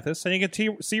Thomas Mathis and you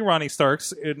can see Ronnie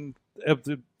Starks in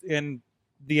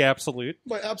the Absolute.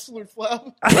 My absolute flap.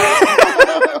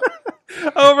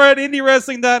 Over at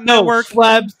IndieWrestling.network.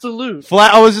 Flab salute.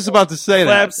 I was just about to say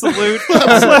that. Absolute.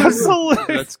 Absolute.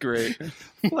 That's great.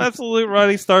 Absolute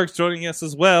Ronnie Starks joining us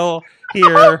as well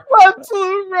here.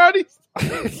 Absolute Roddy.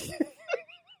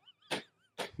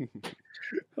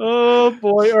 Oh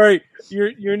boy! All right,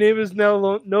 your name is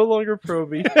now no longer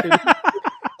Proby.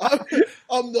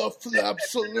 I'm the flap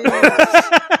salute.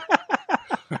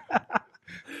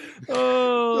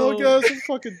 Oh, guys, I'm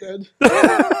fucking dead.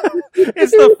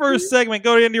 It's the first segment.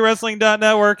 Go to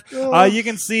IndieWrestling.network. You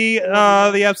can see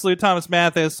the absolute Thomas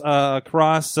Mathis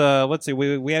across. Let's see,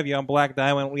 we have you on Black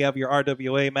Diamond. We have your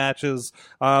RWA matches.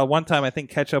 One time, I think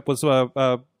Ketchup was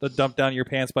dumped down your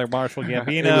pants by Marshall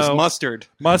Gambino. It was mustard.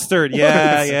 Mustard,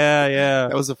 yeah.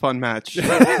 That was a fun match.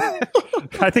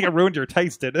 I think it ruined your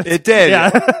tights, didn't it? It did. Yeah.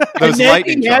 Those and then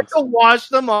lightning he had chunks. to wash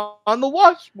them on the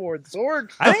washboard.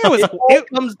 Sorg. I think it all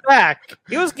comes back.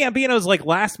 It was Gambino's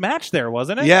last match there,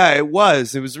 wasn't it? Yeah, it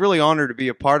was. It was really honored to be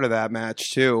a part of that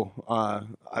match too. I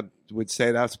would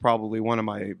say that's probably one of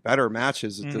my better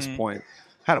matches at this point.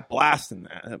 Had a blast in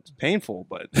that. It was painful,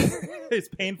 but It's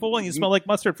painful and you smell like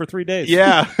mustard for 3 days.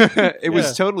 yeah, it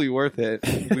was totally worth it.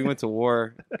 We went to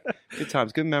war. Good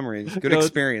times, good memories, good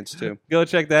experience too. Go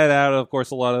check that out. Of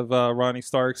course, a lot of Ronnie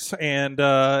Starks and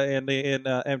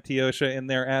MT Osha in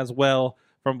there as well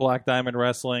from Black Diamond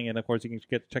Wrestling. And of course, you can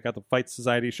check out the Fight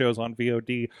Society shows on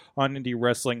VOD on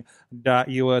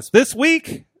IndieWrestling.us. This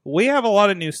week, we have a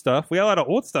lot of new stuff. We have a lot of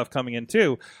old stuff coming in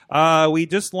too. We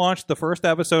just launched the first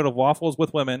episode of Waffles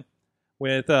with Women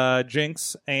with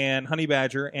Jinx and Honey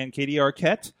Badger and Katie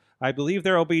Arquette. I believe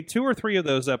there will be 2 or 3 of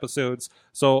those episodes,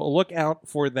 so look out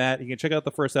for that. You can check out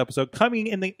the first episode. Coming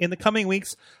in the coming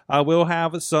weeks, we'll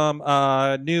have some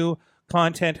new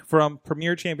content from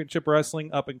Premier Championship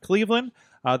Wrestling up in Cleveland.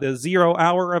 The 0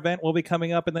 Hour event will be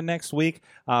coming up in the next week.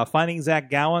 Finding Zach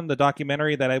Gowen, the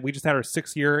documentary that we just had our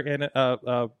 6-year in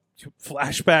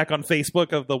flashback on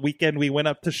Facebook of the weekend we went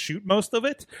up to shoot most of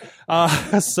it.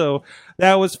 So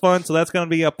that was fun. So that's going to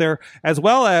be up there, as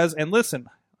well as, and listen,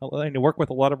 I need to work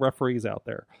with a lot of referees out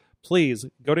there. Please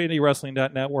go to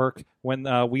IndieWrestling.network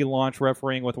when we launch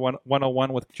refereeing with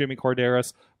 101 with Jimmy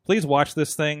Corderas. Please watch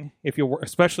this thing,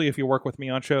 especially if you work with me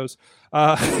on shows.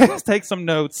 Take some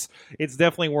notes. It's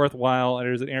definitely worthwhile. And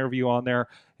there's an interview on there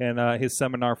and his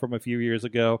seminar from a few years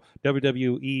ago.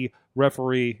 WWE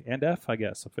referee and F, I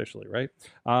guess, officially, right?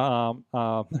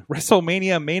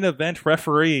 WrestleMania main event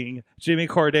refereeing Jimmy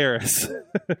Corderas.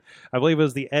 I believe it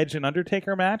was the Edge and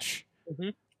Undertaker match. Mm-hmm.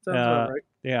 Sounds about right.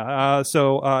 Yeah,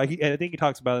 so I think he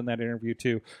talks about it in that interview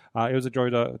too. It was a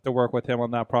joy to work with him on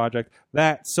that project.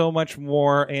 That, so much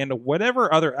more, and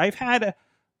whatever other. I've had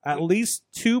at least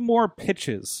 2 more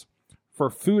pitches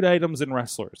for food items and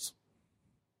wrestlers.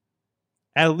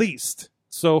 At least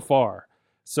so far.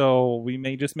 So we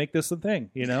may just make this a thing,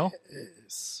 you know?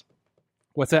 Yes.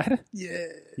 What's that? Yeah.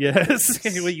 Yes.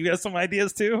 Wait, you got some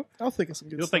ideas too? I'll think of some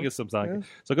good You'll stuff. think of some something. Yeah.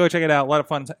 So go check it out. A lot of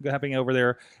fun happening over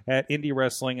there at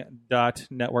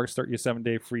IndieWrestling.network. Start your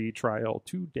 7-day free trial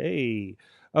today.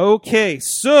 Okay,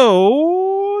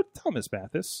 so Thomas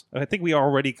Mathis. I think we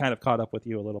already kind of caught up with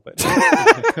you a little bit.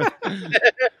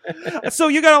 So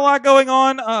you got a lot going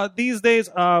on these days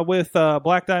with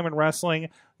Black Diamond Wrestling.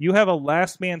 You have a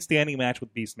last man standing match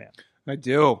with Beastman. I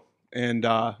do. And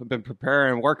I've been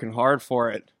preparing and working hard for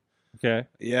it. Okay.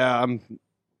 Yeah, I'm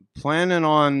planning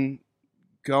on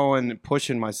going and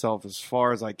pushing myself as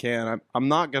far as I can. I'm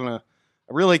not going to... I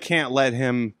really can't let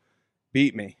him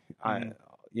beat me.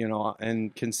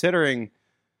 And considering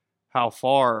how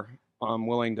far I'm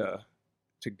willing to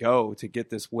go to get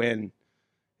this win,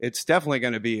 it's definitely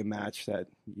going to be a match that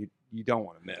you you don't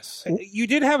want to miss. You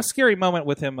did have a scary moment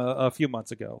with him a few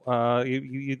months ago.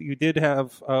 You did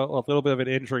have a little bit of an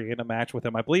injury in a match with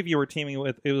him. I believe you were teaming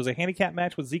with, it was a handicap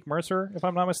match with Zeke Mercer, if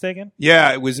I'm not mistaken.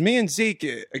 Yeah, it was me and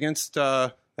Zeke against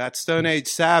that Stone Age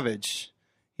Savage.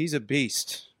 He's a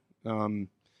beast.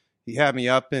 He had me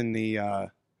up in the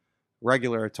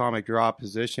regular atomic drop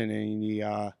position, and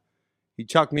he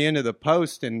chucked me into the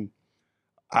post, and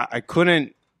I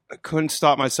couldn't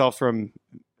stop myself from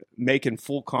making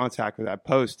full contact with that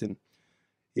post, and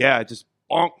just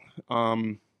bonk.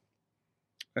 And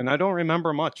I don't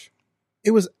remember much.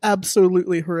 It was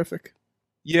absolutely horrific.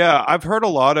 Yeah, I've heard a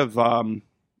lot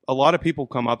of people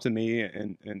come up to me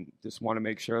and just want to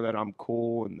make sure that I'm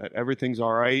cool and that everything's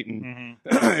all right, and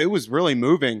it was really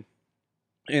moving,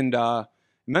 and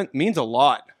means a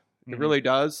lot. It really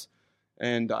does,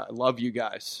 and I love you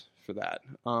guys for that.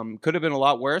 Could have been a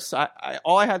lot worse.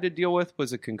 All I had to deal with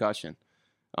was a concussion.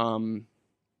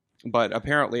 But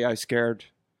apparently I scared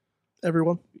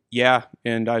everyone. Yeah,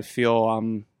 and I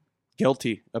feel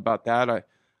guilty about that. I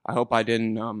hope I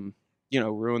didn't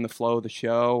ruin the flow of the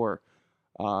show, or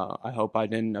I hope I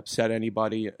didn't upset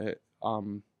anybody.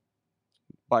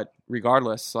 But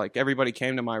regardless, like, everybody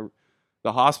came to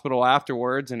the hospital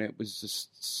afterwards, and it was just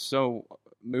so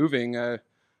moving.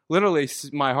 Literally,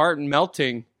 my heart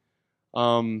melting.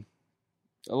 I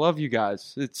love you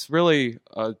guys. It's really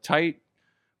a tight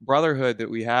brotherhood that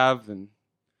we have, and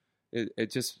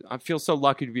I feel so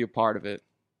lucky to be a part of it.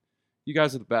 You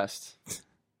guys are the best.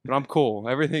 But I'm cool.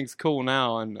 Everything's cool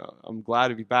now, and I'm glad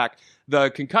to be back. The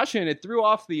concussion, it threw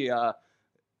off the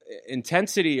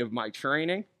intensity of my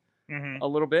training a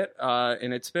little bit,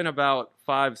 and it's been about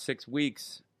 5-6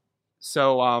 weeks,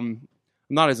 so I'm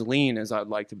not as lean as I'd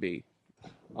like to be.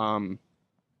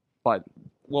 But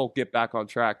we'll get back on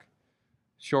track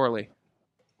shortly,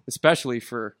 especially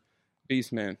for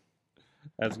Beastman.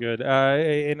 That's good.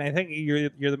 And I think you're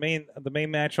the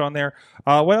main match on there.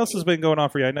 What else has been going on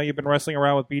for you? I know you've been wrestling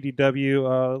around with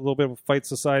BDW, a little bit of Fight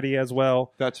Society as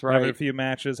well. That's right. Having a few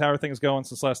matches. How are things going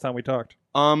since last time we talked?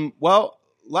 Well,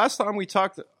 last time we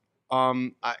talked,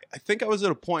 I think I was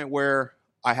at a point where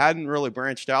I hadn't really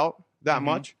branched out that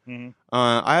much.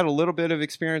 I had a little bit of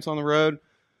experience on the road,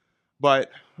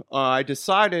 but I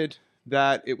decided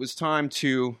that it was time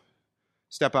to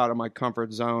step out of my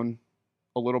comfort zone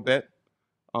a little bit.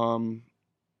 And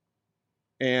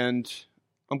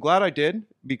I'm glad I did,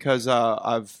 because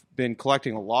I've been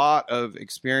collecting a lot of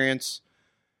experience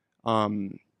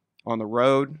on the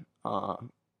road,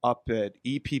 up at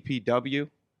EPPW.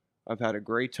 I've had a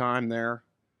great time there.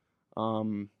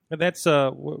 And that's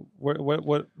what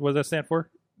does that stand for?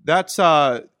 That's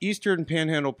Eastern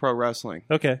Panhandle Pro Wrestling.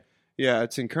 Okay. Yeah,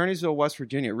 it's in Kearneysville, West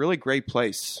Virginia. Really great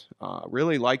place.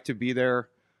 Really like to be there.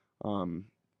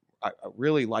 I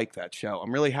really like that show.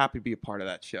 I'm really happy to be a part of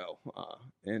that show.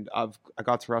 And I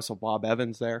got to wrestle Bob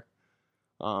Evans there.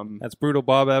 That's Brutal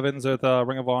Bob Evans with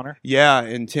Ring of Honor. Yeah,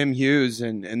 and Tim Hughes,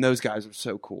 and those guys are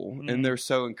so cool, and they're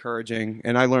so encouraging,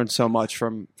 and I learned so much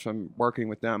from working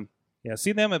with them. Yeah,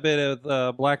 seen them a bit of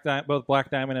both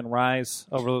Black Diamond and Rise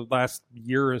over the last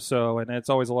year or so, and it's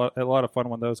always a lot of fun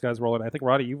when those guys roll in. I think,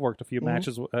 Roddy, you've worked a few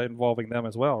matches involving them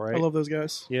as well, right? I love those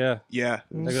guys. Yeah. Yeah.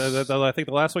 I think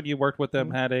the last one you worked with them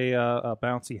had a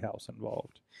bouncy house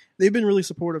involved. They've been really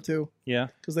supportive too. Yeah,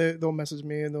 because they'll message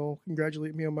me and they'll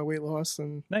congratulate me on my weight loss.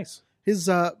 And nice. His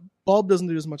Bob doesn't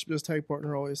do as much, but his tag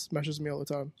partner always messages me all the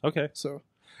time. Okay, so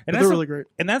and they're really great.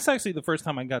 And that's actually the first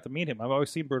time I got to meet him. I've always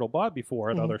seen Brutal Bob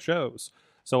before at other shows,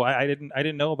 so I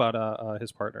didn't know about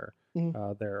his partner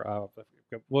there.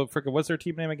 What's their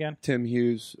team name again? Tim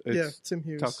Hughes. Tim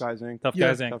Hughes. Tough Guys Inc. Tough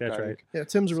Guys Inc. That's right. Yeah,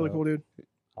 Tim's a really cool dude.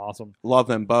 Awesome. Love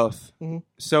them both.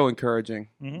 So encouraging.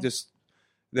 Just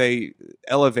they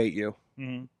elevate you.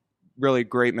 Really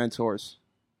great mentors.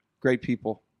 Great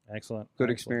people. Excellent. Good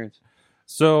experience.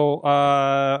 So,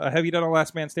 have you done a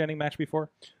Last Man Standing match before?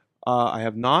 I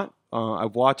have not.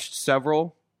 I've watched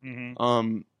several.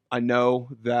 I know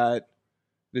that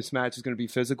this match is going to be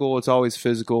physical. It's always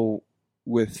physical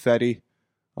with Fetty.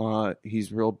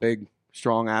 He's a real big,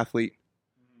 strong athlete.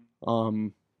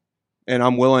 And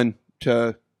I'm willing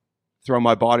to throw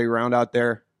my body around out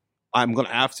there. I'm going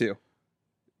to have to.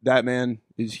 That man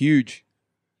is huge.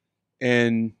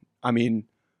 And, I mean,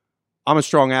 I'm a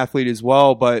strong athlete as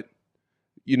well, but,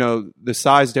 you know, the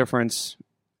size difference,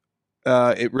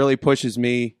 it really pushes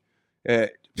me.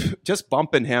 Just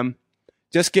bumping him,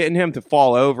 just getting him to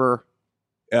fall over,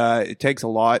 it takes a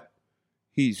lot.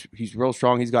 He's real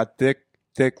strong. He's got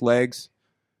thick legs,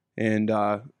 and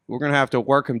we're going to have to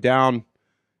work him down.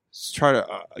 Try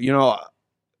to,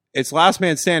 it's last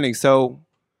man standing, so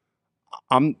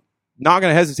I'm not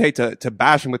going to hesitate to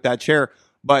bash him with that chair.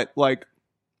 But like,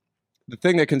 the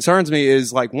thing that concerns me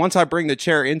is like once I bring the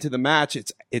chair into the match,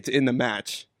 it's in the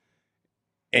match,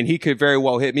 and he could very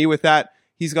well hit me with that.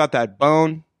 He's got that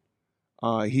bone.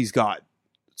 He's got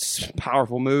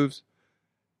powerful moves.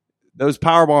 Those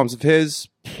power bombs of his,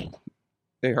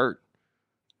 they hurt.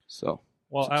 So,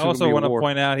 well, I also want to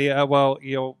point out,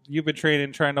 you've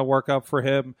been trying to work up for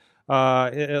him.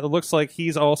 It looks like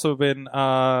he's also been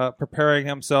preparing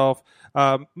himself.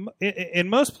 In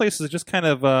most places, just kind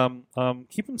of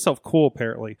keep himself cool,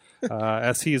 apparently,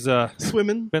 as he's been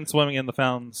swimming in the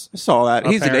fountains. I saw that.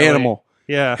 Apparently. He's an animal.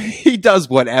 Yeah. He does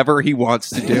whatever he wants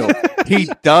to do. He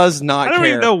does not care. I don't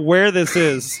even know where this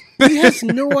is. He has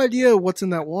no idea what's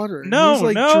in that water. No, He's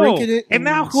like no. drinking it and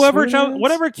now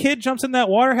whatever kid jumps in that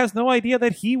water has no idea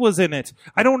that he was in it.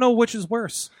 I don't know which is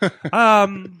worse.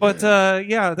 But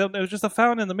there was just a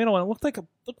fountain in the middle, and it looked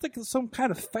like some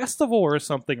kind of festival or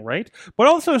something, right? But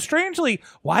also, strangely,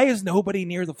 why is nobody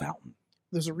near the fountain?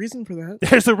 There's a reason for that.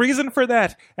 There's a reason for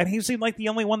that. And he seemed like the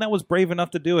only one that was brave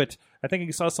enough to do it. I think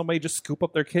he saw somebody just scoop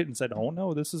up their kid and said, "Oh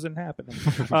no, this isn't happening."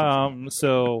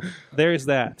 So there's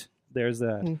that.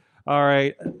 All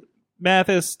right.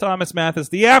 Thomas Mathis,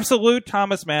 the absolute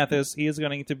Thomas Mathis. He is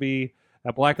going to be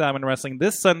at Black Diamond Wrestling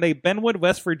this Sunday, Benwood,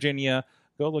 West Virginia.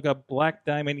 Go look up Black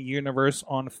Diamond Universe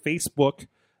on Facebook.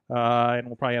 And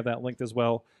we'll probably have that linked as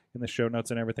well in the show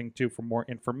notes and everything, too, for more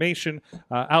information.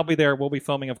 I'll be there. We'll be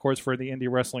filming, of course, for the Indie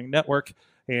Wrestling Network.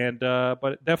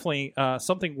 But definitely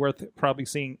something worth probably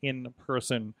seeing in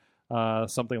person.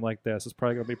 Something like this is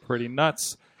probably going to be pretty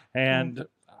nuts. And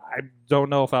I don't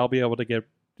know if I'll be able to get...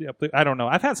 I don't know.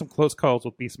 I've had some close calls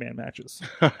with Beastman matches.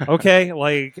 Okay?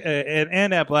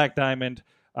 And at Black Diamond...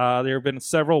 there have been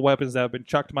several weapons that have been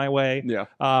chucked my way. Yeah.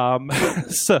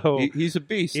 So he's a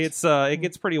beast. It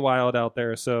gets pretty wild out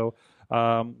there. So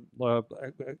I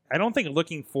don't think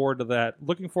looking forward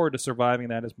to surviving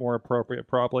that is more appropriate,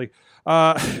 probably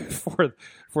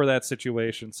for that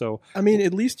situation. So I mean,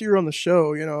 at least you're on the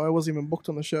show. I wasn't even booked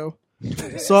on the show,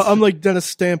 so I'm like Dennis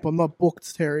Stamp. I'm not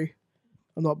booked, Terry.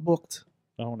 I'm not booked.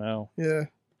 Oh no. Yeah.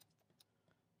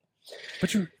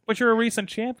 But you're a recent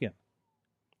champion.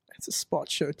 It's a spot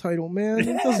show title, man.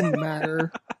 It doesn't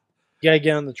matter. You gotta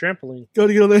get on the trampoline. Go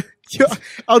to get on the. Yeah,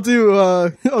 I'll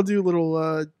do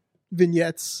little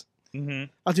vignettes.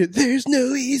 Mm-hmm. I'll do. There's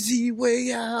no easy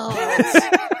way out.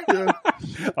 Yeah.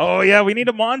 Oh yeah, we need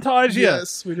to montage you.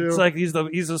 Yes, we do. It's like he's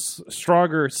a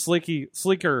stronger,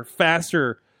 sleeker,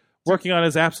 faster. Working on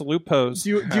his absolute pose.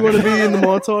 Do you want to be in the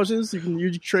montages?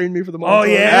 You train me for the montage. Oh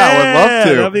yeah, I would love to.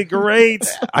 That'd be great.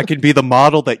 I can be the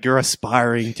model that you're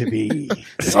aspiring to be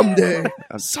someday.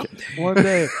 One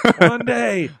day.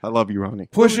 I love you, Ronnie.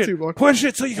 Push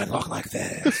it so you can look like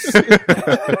this.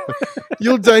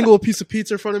 You'll dangle a piece of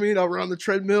pizza in front of me and I'll run on the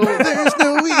treadmill. There's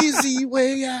no easy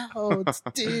way out.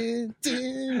 The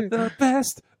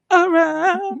best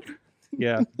around.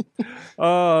 Yeah.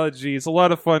 Oh, geez. A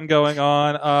lot of fun going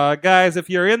on. Guys, if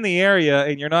you're in the area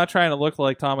and you're not trying to look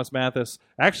like Thomas Mathis,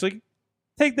 actually,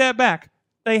 take that back.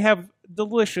 They have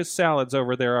delicious salads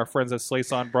over there, our friends at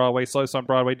Slice on Broadway,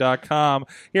 sliceonbroadway.com,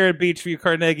 here at Beachview,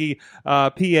 Carnegie, PA,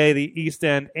 the East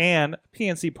End, and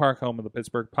PNC Park, home of the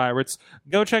Pittsburgh Pirates.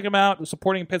 Go check them out,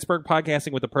 supporting Pittsburgh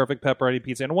podcasting with the perfect pepperoni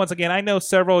pizza. And once again, I know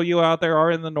several of you out there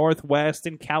are in the Northwest,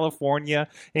 in California,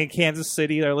 in Kansas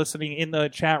City. They're listening in the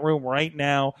chat room right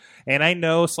now. And I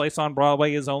know Slice on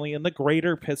Broadway is only in the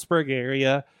greater Pittsburgh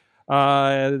area,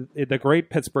 the great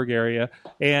Pittsburgh area.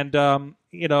 And,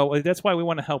 that's why we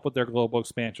want to help with their global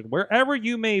expansion. Wherever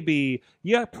you may be,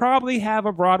 you probably have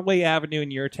a Broadway Avenue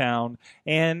in your town.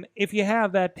 And if you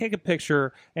have that, take a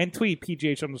picture and tweet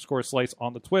PGH_slice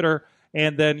on the Twitter.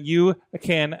 And then you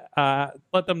can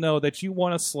let them know that you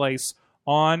want a slice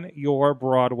on your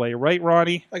Broadway. Right,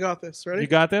 Ronnie? I got this. Ready? You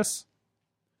got this?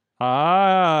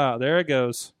 Ah, there it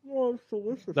goes. Oh, it's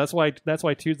delicious. That's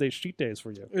why Tuesday's cheat days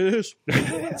for you. It is.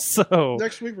 So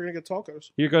next week we're gonna get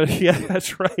tacos. You're going. Yeah,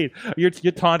 that's right. You're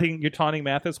taunting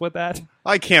Mathis with that.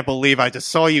 I can't believe I just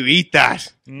saw you eat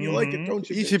that. You like it, don't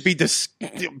you? You should be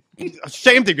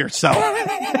ashamed of yourself.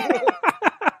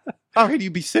 How can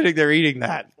you be sitting there eating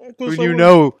that when you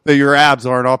know that your abs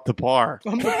aren't up to par?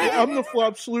 I'm the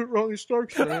absolute Ronnie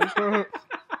Starks fan.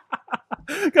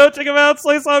 Go check them out,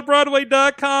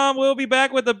 sliceonbroadway.com. We'll be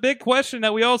back with a big question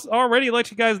that we already let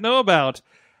you guys know about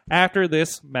after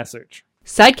this message.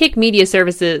 Sidekick Media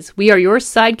Services. We are your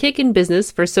sidekick in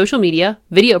business for social media,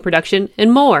 video production,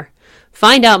 and more.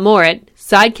 Find out more at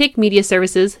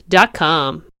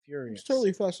sidekickmediaservices.com. It's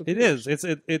totally fast. It is. It's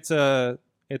from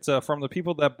the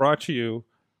people that brought you,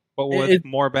 but with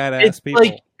more badass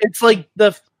people. It's like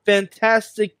the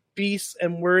Fantastic beasts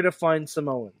and where to find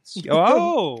Samoans.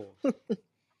 Oh,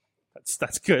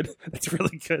 that's good. That's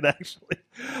really good, actually.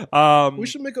 We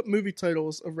should make up movie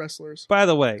titles of wrestlers. By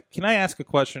the way, can I ask a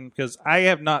question? Because I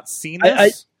have not seen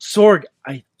this. Sorg,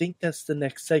 I think that's the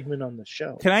next segment on the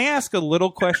show. Can I ask a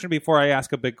little question before I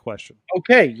ask a big question?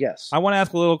 Okay, yes. I want to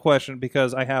ask a little question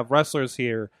because I have wrestlers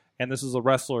here, and this is a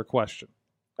wrestler question.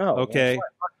 Oh, okay. Well,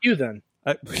 fuck you then.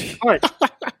 Fine.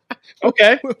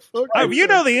 Okay. If you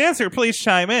know the answer, please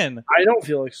chime in. I don't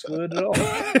feel excluded at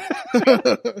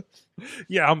all.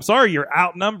 Yeah, I'm sorry, you're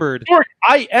outnumbered. Sorg,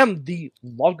 I am the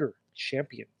logger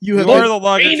champion. You are the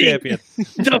logger champion.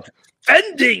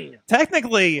 Defending.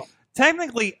 Technically,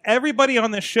 everybody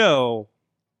on this show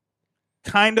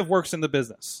kind of works in the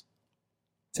business.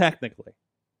 Technically.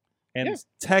 And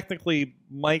technically,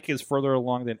 Mike is further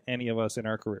along than any of us in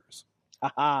our careers.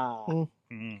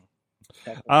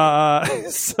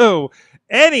 So,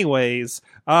 anyways,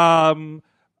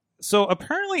 so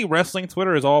apparently wrestling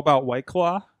Twitter is all about White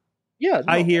Claw. Yeah,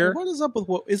 no, I hear. What is up with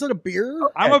what? Is it a beer?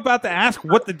 I'm about to ask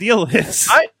what the deal is.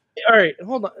 All right,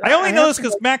 hold on. I only know this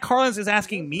because Matt Carlins is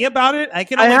asking me about it. I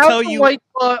can only tell you. White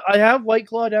Claw, I have White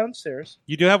Claw downstairs.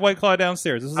 You do have White Claw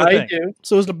downstairs. This is the I thing. do.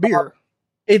 So is the beer.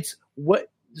 It's what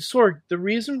Sorg. The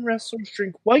reason wrestlers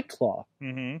drink White Claw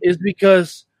Mm-hmm. is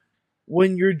because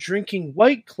when you're drinking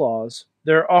White Claws,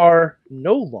 there are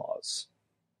no laws.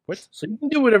 What? So you can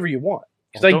do whatever you want.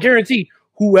 Because Oh, I guarantee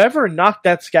whoever knocked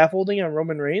that scaffolding on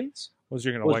Roman Reigns Was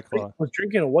drinking a White Claw. was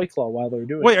drinking a White Claw while they were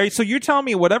doing Wait, it. so you're telling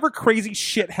me whatever crazy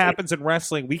shit happens in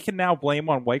wrestling, we can now blame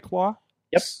on White Claw?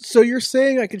 Yep. So you're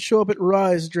saying I could show up at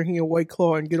Rise drinking a White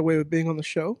Claw and get away with being on the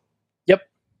show? Yep.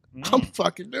 I'm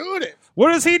fucking doing it.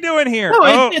 What is he doing here?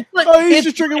 No, it's like, Oh, he's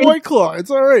just drinking White Claw.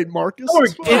 It's all right, Marcus. Sorg,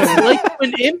 It's fine. it's like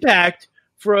when Impact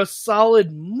for a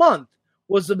solid month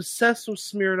was obsessed with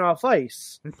Smirnoff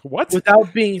Ice What?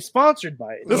 without being sponsored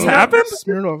by it. This happened?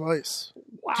 Smirnoff Ice.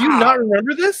 Do you not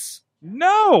remember this?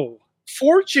 No.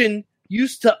 Fortune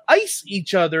used to ice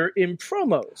each other in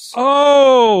promos.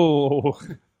 Oh.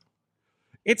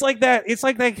 It's like that. It's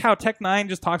like that how Tech9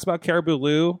 just talks about Caribou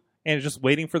Lou and is just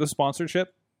waiting for the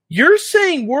sponsorship. You're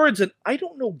saying words and I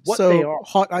don't know what so, they are.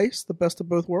 Hot Ice, the best of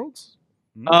both worlds?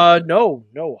 No.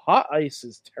 Hot ice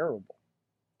is terrible.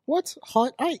 What's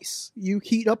Hot Ice? You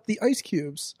heat up the ice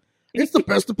cubes. It's the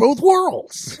best of both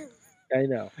worlds. I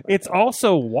know. It's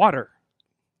also water.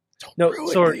 No,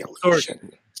 Ruin Sorg, the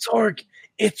illusion. Sorg,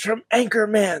 it's from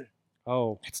Anchorman.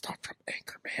 Oh. It's not from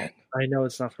Anchorman. I know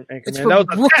it's not from Anchorman. It's That from was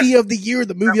a Rookie test. of the Year,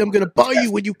 the movie I'm going to buy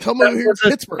you when you come over That here was to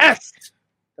a Pittsburgh. test.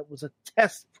 That was a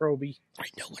test, Proby. I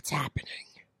know what's happening.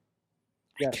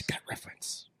 I Yes. get that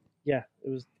reference. Yeah,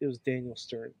 it was Daniel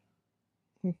Stern.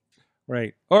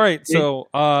 Right. All right. So,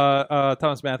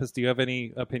 Thomas Mathis, do you have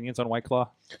any opinions on White Claw?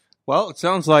 Well, it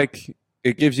sounds like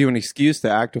it gives you an excuse to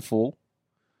act a fool.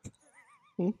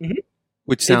 Mhm.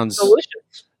 Which sounds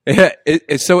It's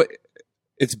delicious.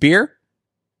 It's beer?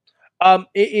 It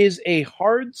is a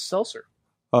hard seltzer,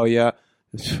 Oh yeah.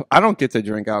 I don't get to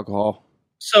drink alcohol.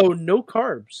 so no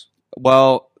carbs.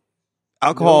 Well,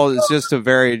 alcohol is just a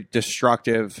very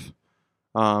destructive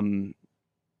thing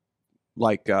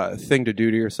to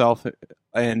do to yourself,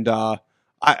 and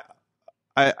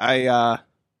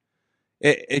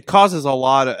it causes a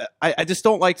lot of. I just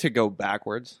don't like to go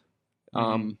backwards,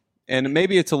 and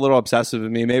maybe it's a little obsessive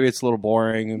of me. Maybe it's a little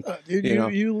boring. And, Dude,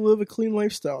 you live a clean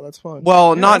lifestyle. That's fine.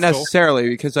 well, not that's cool. necessarily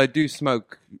because I do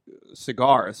smoke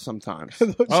cigars sometimes.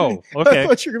 Oh, okay. I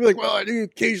thought you were going to be like, well, I do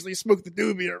occasionally smoke the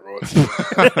doobie every once in a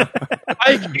while.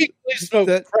 I occasionally smoke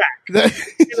That- crack.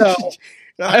 You know,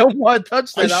 I don't want to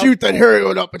touch I that. shoot that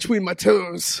heroin up between my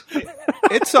toes.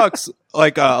 It sucks.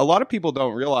 Like a lot of people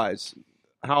don't realize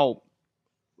how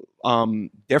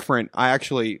different I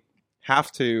actually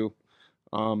have to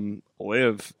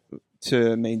live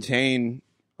to maintain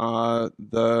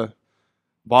the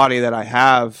body that I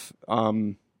have.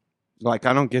 Like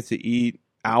I don't get to eat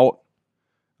out.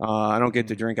 I don't get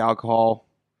to drink alcohol,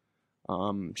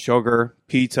 sugar,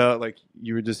 pizza. Like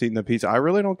you were just eating the pizza. I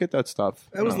really don't get that stuff.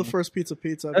 That was the first pizza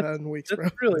I've had in weeks, bro.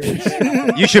 That's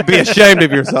really You should be ashamed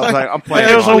of yourself. Like, I'm playing.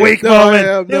 It was a along. weak No, I moment.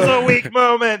 am, It was no. a weak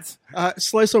moment.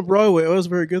 Slice on Broadway. It was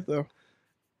very good, though.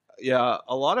 Yeah,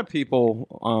 a lot of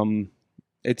people.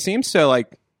 It seems to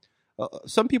like.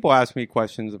 Some people ask me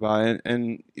questions about it,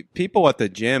 and people at the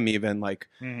gym even like.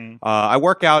 I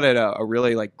work out at a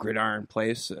really like gridiron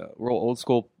place, a real old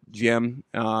school gym,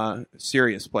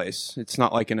 serious place. It's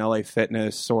not like an LA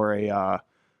Fitness or a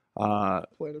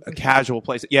casual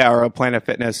place. Yeah, or a Planet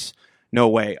Fitness. No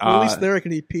way. Well, at least there I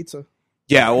can eat pizza.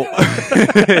 Yeah.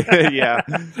 Well, yeah.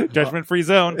 Judgment free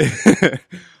zone.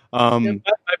 my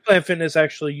Planet Fitness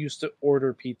actually used to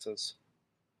order pizzas.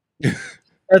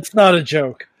 That's not a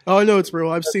joke. Oh, I know it's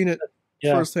real. I've seen it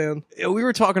Yeah. firsthand. We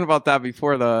were talking about that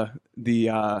before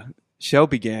the show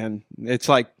began. It's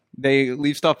like they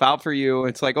leave stuff out for you.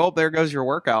 It's like, oh, there goes your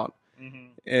workout. Mm-hmm.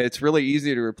 It's really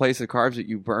easy to replace the carbs that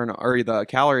you burn or the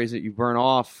calories that you burn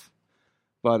off.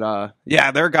 But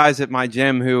yeah, there are guys at my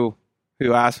gym who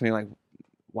ask me like,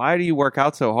 why do you work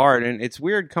out so hard? And it's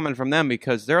weird coming from them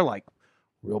because they're like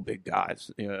real big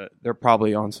guys. They're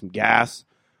probably on some gas.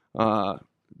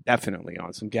 Definitely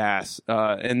on some gas.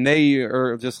 And they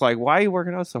are just like, why are you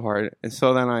working out so hard? And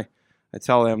so then I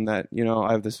tell them that,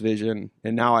 I have this vision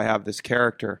and now I have this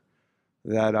character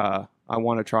that I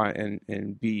want to try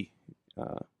and be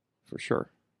for sure.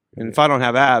 And if I don't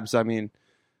have abs, I mean,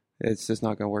 it's just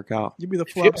not going to work out. You'd be the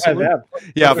flab salute.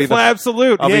 Yeah, I'll be Flab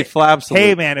salute. I'll be flab salute.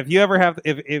 Hey, man, if you ever have,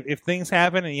 if things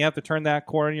happen and you have to turn that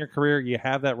corner in your career, you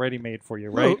have that ready made for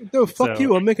you, right? No, fuck So-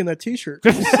 you. I'm making that T-shirt.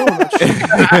 Thank you so much.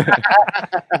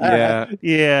 Yeah.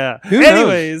 Yeah. Who knows?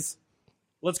 Anyways,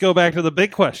 let's go back to the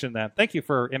big question then. Thank you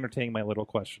for entertaining my little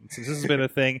questions. This has been a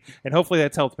thing, and hopefully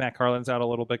that's helped Matt Carlins out a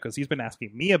little bit because he's been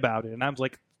asking me about it, and I'm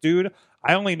like, dude,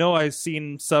 I only know I've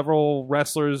seen several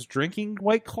wrestlers drinking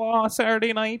White Claw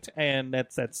Saturday night, and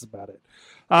that's about it.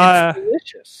 It's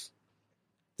delicious.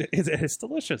 It's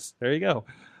delicious. There you go.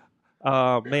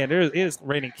 Man, it is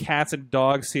raining cats and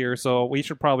dogs here, so we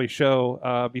should probably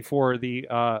show before the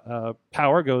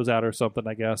power goes out or something,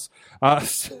 I guess.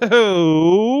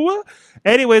 So,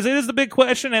 anyways, it is the big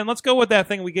question, and let's go with that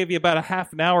thing we gave you about a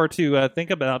half an hour to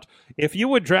think about. If you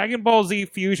would Dragon Ball Z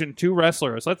fusion two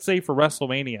wrestlers, let's say for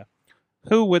WrestleMania,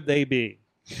 who would they be?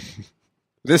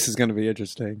 This is going to be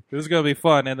interesting. This is going to be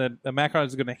fun, and then Macron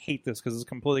is going to hate this because it's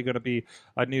completely going to be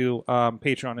a new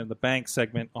Patreon in the Bank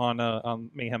segment on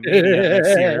Mayhem Mania next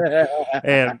year,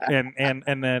 and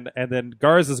then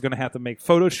Garza is going to have to make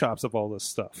photoshops of all this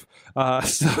stuff.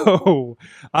 So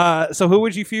who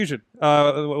would you fusion?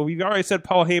 We've already said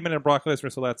Paul Heyman and Brock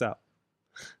Lesnar, so that's out.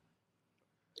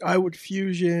 I would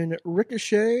fusion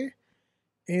Ricochet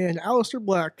and Aleister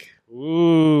Black.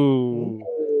 Ooh,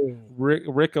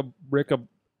 Ricka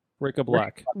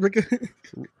Black.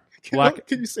 Black.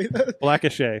 Can you say that?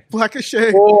 Blackishay.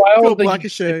 Blackishay. Oh, I don't Go think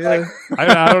Blackishay. Yeah.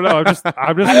 I don't know. I'm just.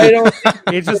 I don't think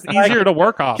It's just easier to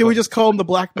work off. Can we of. just call him the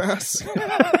Black Mass?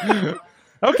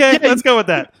 Okay, let's go with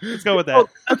that. Let's go with that. Oh,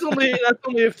 that's only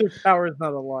if their power is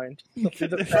not aligned.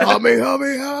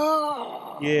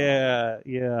 Kamehameha!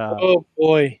 Yeah. Oh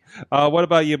boy. What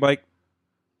about you, Mike?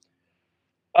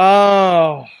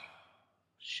 Oh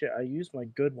shit! I used my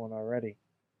good one already.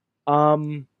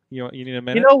 You need a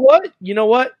minute. You know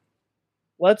what?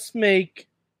 Let's make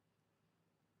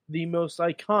the most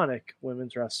iconic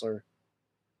women's wrestler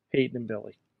Peyton and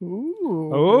Billy.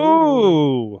 Ooh.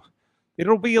 Oh,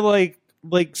 it'll be like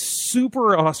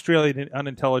super Australian and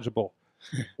unintelligible.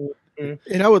 And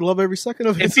I would love every second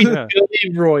of it. It'd be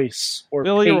Billy Royce or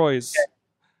Billy Peyton. Royce.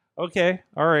 Okay,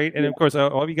 all right, and of course,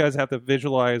 all of you guys have to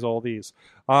visualize all these.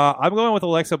 I'm going with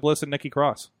Alexa Bliss and Nikki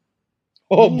Cross.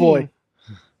 Oh boy.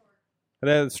 And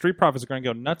then the Street Profits are going to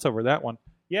go nuts over that one.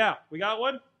 Yeah, we got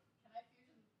one.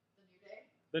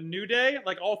 The New Day,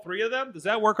 like all three of them. Does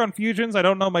that work on fusions? I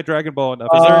don't know my Dragon Ball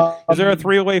enough. Is there a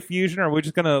three-way fusion, or are we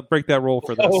just going to break that rule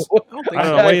for this? I don't think I don't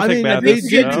so. know. What do you I think, mean, Matt? they This,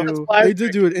 did you know? they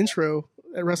did do an intro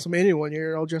at WrestleMania one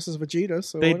year, all dressed as Vegeta.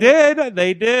 So They why not? did.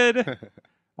 They did.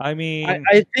 I mean,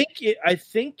 I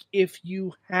think if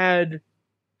you had,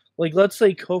 like, let's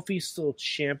say Kofi's still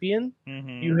champion,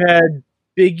 mhm, you had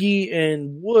Biggie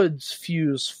and Woods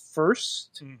fuse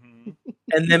first, mhm.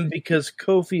 and then because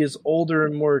Kofi is older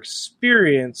and more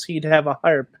experienced, he'd have a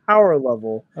higher power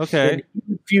level. Okay. And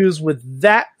he'd fuse with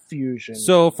that fusion.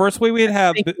 So first we'd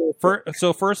have. think-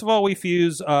 So first of all, we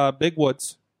fuse Big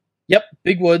Woods, Yep,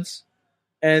 Big Woods,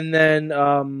 and then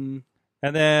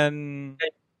and then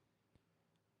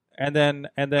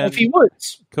Kofi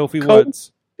Woods, Kofi Co-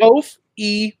 Woods. both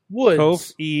E Woods.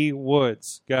 Kofi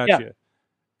Woods. Gotcha.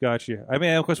 I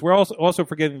mean, of course, we're also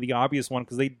forgetting the obvious one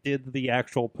because they did the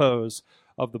actual pose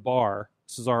of the bar,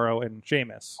 Cesaro and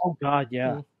Sheamus. Oh God,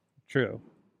 yeah. True.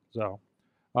 So,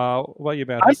 what about you,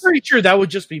 I'm Matt? pretty sure that would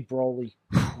just be Broly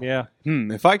Yeah.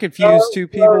 If I could fuse two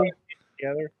people,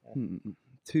 together.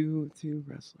 two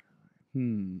wrestlers.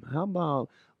 How about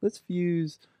let's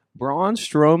fuse Braun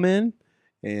Strowman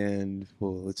and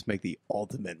let's make the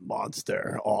Ultimate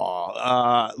Monster.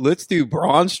 Let's do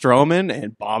Braun Strowman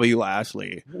and Bobby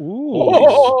Lashley. Ooh.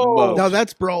 Whoa. Smokes. Now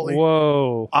that's Brawly.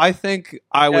 Whoa. I think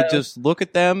I would Yeah. just look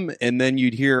at them and then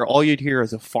all you'd hear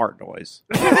is a fart noise.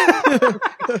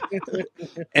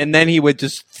 And then he would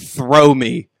just throw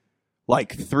me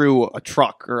like through a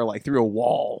truck or like through a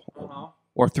wall Uh-huh.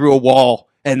 or through a wall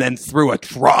and then through a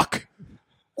truck.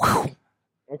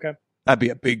 Okay. That'd be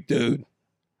a big dude.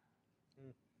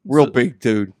 Real big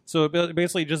dude. So it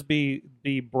basically just be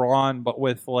Braun, but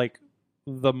with like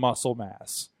the muscle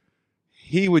mass.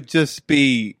 He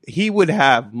would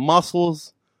have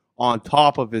muscles on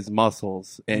top of his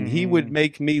muscles, and he would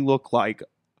make me look like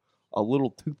a little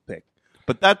toothpick.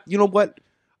 But that, you know what?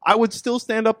 I would still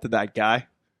stand up to that guy.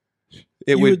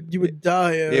 You would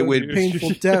die a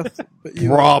painful death.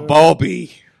 But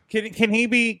Bobby. Can he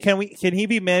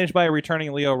be managed by a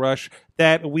returning Leo Rush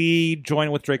that we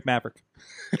join with Drake Maverick?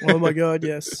 Oh my God,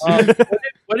 yes.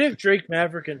 What if Drake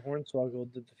Maverick and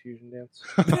Hornswoggle did the fusion dance?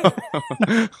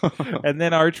 And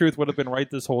then R-Truth would have been right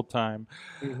this whole time.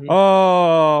 Mm-hmm.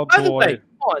 Oh, boy. By the way,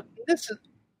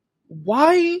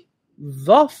 why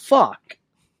the fuck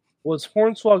was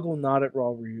Hornswoggle not at Raw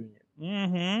Reunion?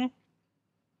 Mm-hmm.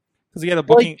 Because he had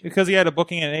a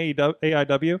booking in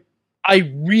AIW?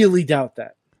 I really doubt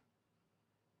that.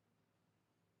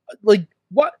 Like,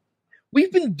 what?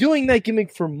 We've been doing that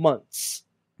gimmick for months.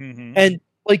 Mm-hmm.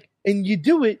 And you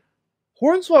do it,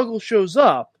 Hornswoggle shows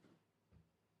up,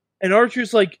 and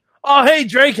Archer's like, "Oh, hey,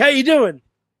 Drake, how you doing?"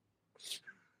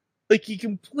 Like, he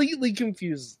completely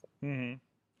confuses them.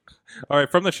 Mm-hmm. All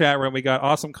right, from the chat room, we got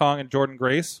Awesome Kong and Jordan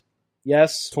Grace.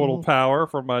 Yes. Total Power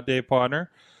from Dave Podner.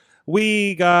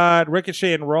 We got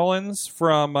Ricochet and Rollins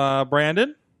from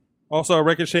Brandon. Also,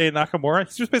 Ricochet and Nakamura.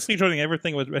 He's just basically joining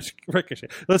everything with Ricochet.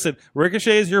 Listen,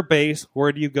 Ricochet is your base.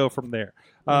 Where do you go from there?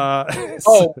 I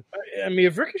mean,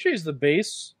 if Ricochet is the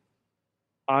base,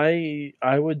 I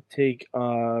would take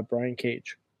Brian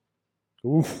Cage.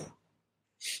 Oof.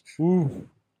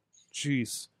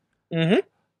 Jeez. Mm-hmm.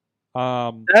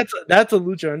 That's a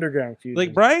Lucha Underground feud.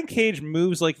 Like, Brian Cage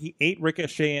moves like he ate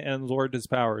Ricochet and absorbed his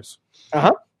powers.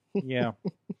 Uh-huh. Yeah.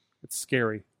 It's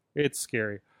scary.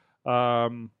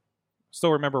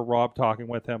 Still remember Rob talking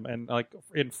with him, and like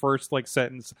in first like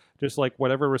sentence, just like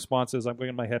whatever response is, I'm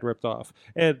getting my head ripped off.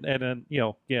 And then, you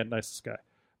know, yeah, nicest guy.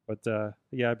 But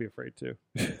yeah, I'd be afraid too.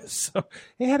 So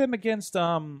he had him against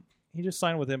he just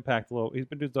signed with Impact a little. He's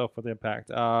been doing stuff with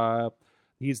Impact.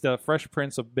 He's the Fresh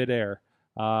Prince of Midair.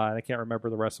 And I can't remember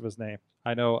the rest of his name.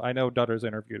 I know Dutters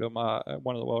interviewed him at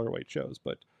one of the welterweight shows,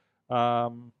 but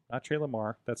not Trey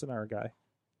Lamar. That's another guy.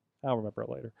 I'll remember it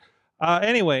later.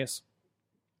 Anyways.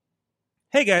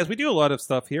 Hey guys, we do a lot of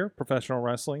stuff here. Professional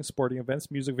wrestling, sporting events,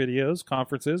 music videos,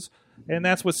 conferences. And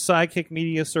that's with Sidekick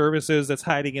Media Services that's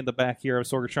hiding in the back here of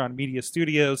Sorgatron Media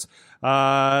Studios.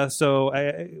 So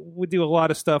we do a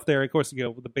lot of stuff there. Of course, you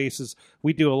know, the bases,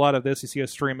 we do a lot of this. You see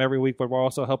us stream every week, but we're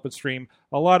also helping stream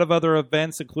a lot of other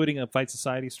events, including a Fight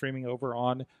Society streaming over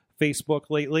on Facebook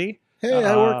lately. Hey,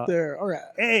 I work there. All right.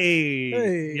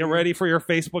 Hey, you ready for your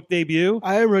Facebook debut?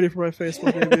 I am ready for my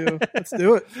Facebook debut. Let's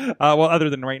do it. Well, other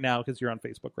than right now, because you're on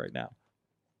Facebook right now.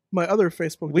 My other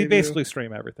Facebook We debut. basically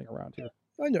stream everything around here.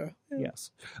 I know. Yeah. Yes.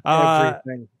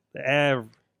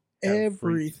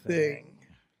 Everything.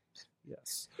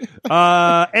 Yes.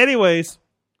 Anyways,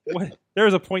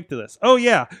 there's a point to this. Oh,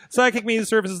 yeah.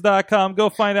 SidekickMediaServices.com.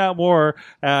 Go find out more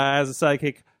as a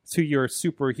sidekick to your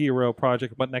superhero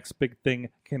project. What next big thing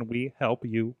can we help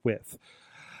you with?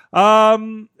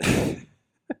 Jeez.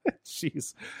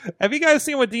 Have you guys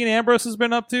seen what Dean Ambrose has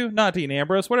been up to? Not Dean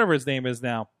Ambrose, whatever his name is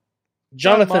now.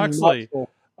 Jonathan Moxley.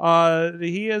 Moxley.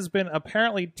 He has been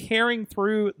apparently tearing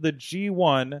through the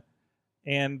G1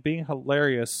 and being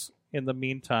hilarious in the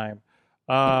meantime.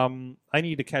 I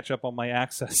need to catch up on my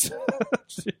access.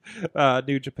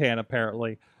 New Japan,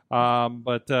 apparently.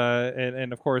 But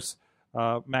of course,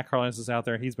 Matt Carlins is out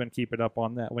there. He's been keeping up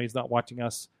on that when he's not watching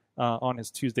us on his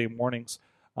Tuesday mornings.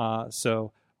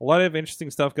 So a lot of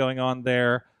interesting stuff going on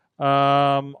there.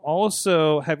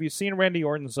 Also, have you seen Randy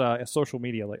Orton's social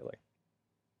media lately?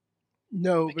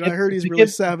 No, but I heard he's really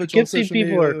savage on social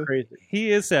media. People are crazy.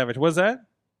 He is savage. What's that?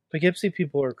 Poughkeepsie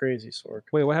people are crazy, Sorg.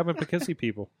 Wait, what happened to Poughkeepsie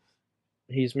people?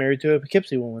 He's married to a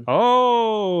Poughkeepsie woman.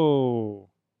 Oh.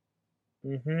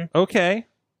 Mm-hmm. Okay.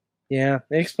 Yeah,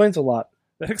 it explains a lot.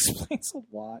 That explains a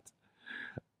lot.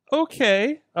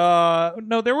 Okay.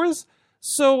 No, there was...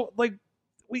 So, like,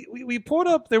 we pulled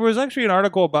up... There was actually an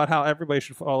article about how everybody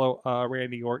should follow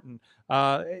Randy Orton.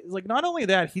 Like, not only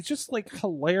that, he's just, like,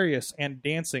 hilarious and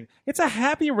dancing. It's a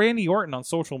happy Randy Orton on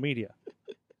social media.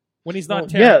 When he's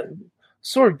not yeah,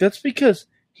 Sorg, that's because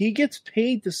he gets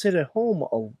paid to sit at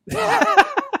home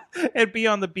and be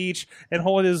on the beach and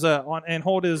hold his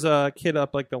kid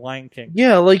up like the Lion King.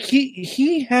 Yeah, like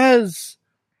he has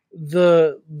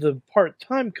the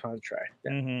part-time contract.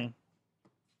 Mm-hmm.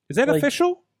 Is that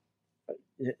official?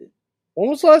 When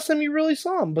was the last time you really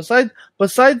saw him? Besides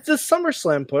this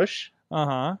SummerSlam push,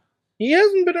 he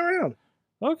hasn't been around.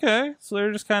 Okay, so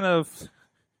they're just kind of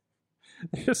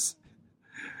There's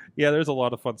a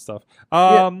lot of fun stuff.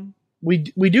 We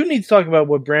do need to talk about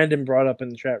what Brandon brought up in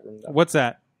the chat room, though. What's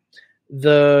that?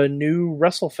 The new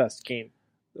WrestleFest game.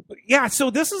 Yeah, so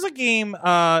this is a game.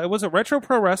 It was a Retro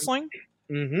Pro Wrestling.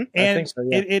 Mm-hmm. And I think so,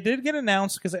 yeah. it did get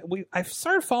announced because I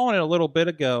started following it a little bit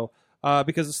ago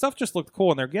because the stuff just looked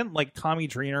cool, and they're getting like Tommy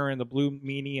Dreamer and the Blue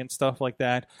Meanie and stuff like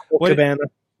that.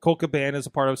 Colt Cabana is a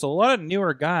part of it, so a lot of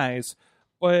newer guys.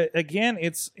 But again,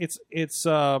 it's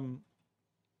I'll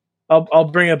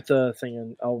bring up the thing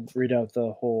and I'll read out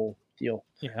the whole deal.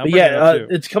 Yeah,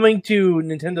 it's coming to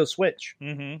Nintendo Switch,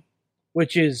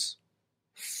 which is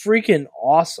freaking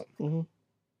awesome. Mm-hmm.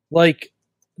 Like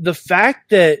the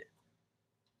fact that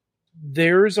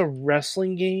there's a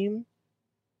wrestling game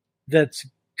that's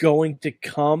going to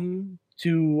come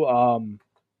to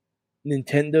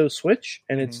Nintendo Switch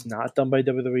and it's not done by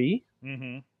WWE.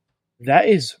 That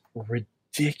is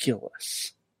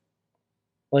ridiculous.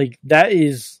 Like that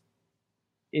is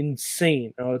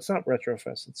insane. Oh, it's not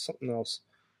Retrofest. It's something else.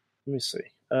 Let me see.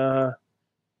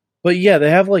 But yeah,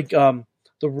 they have like the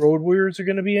Road Warriors are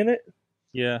going to be in it.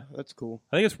 Yeah, That's cool.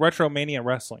 I think it's Retromania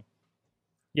Wrestling.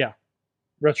 Yeah,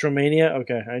 Retromania.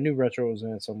 Okay, I knew Retro was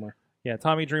in it somewhere. yeah.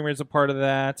 Tommy Dreamer is a part of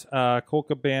that. Colt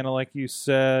Cabana, like you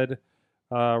said.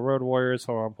 Road Warriors.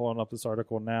 Hold on, I'm pulling up this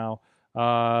article now.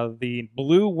 The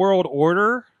Blue World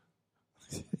Order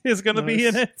is going to be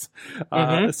in it.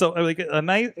 So like a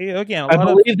nice again. I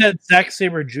believe that's Zack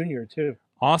Sabre Jr. too.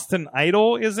 Austin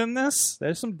Idol is in this.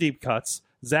 There's some deep cuts.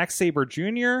 Zack Sabre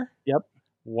Jr. Yep.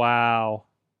 Wow.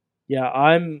 Yeah,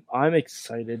 I'm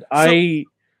excited.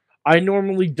 I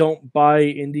normally don't buy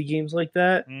indie games like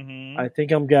that. I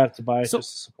think I'm gonna have to buy it just to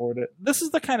support it. This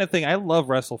is the kind of thing I love.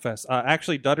 WrestleFest.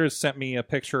 Actually, Dutters sent me a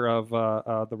picture of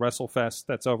the WrestleFest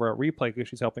that's over at Replay because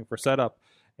she's helping for setup.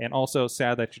 And also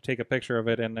sad that you take a picture of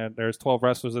it and there's 12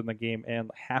 wrestlers in the game and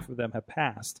half of them have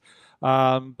passed.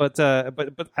 But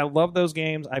I love those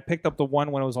games. I picked up the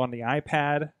one when it was on the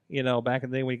iPad. You know, back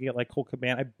in the day when you get like Colt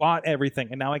Cabana. I bought everything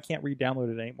and now I can't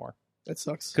re-download it anymore. That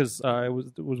sucks. Because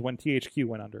it was when THQ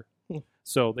went under.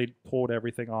 So they pulled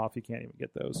everything off. You can't even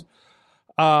get those.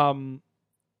 No,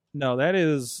 that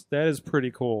is pretty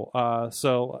cool.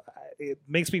 So it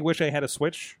makes me wish I had a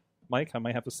Switch. Mike, I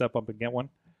might have to step up and get one.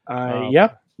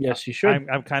 Yes, you should.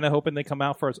 I'm kind of hoping they come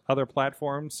out for other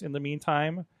platforms in the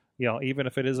meantime. You know, even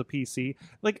if it is a PC.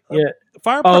 Like,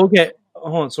 Fire. Oh, okay.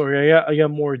 Hold on. Sorry, I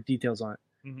got more details on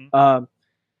it.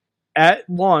 At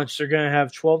launch, they're going to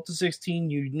have 12 to 16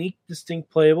 unique, distinct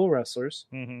playable wrestlers,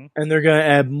 and they're going to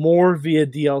add more via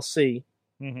DLC.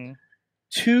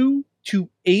 2 to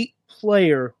 8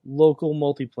 player local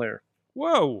multiplayer.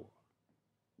 Whoa.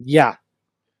 Yeah.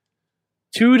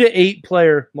 2 to 8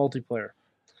 player multiplayer.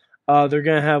 They're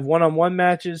going to have one-on-one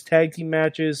matches, tag team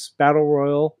matches, battle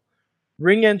royal,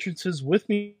 ring entrances with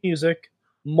music,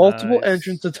 multiple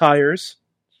entrance attires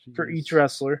for each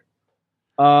wrestler.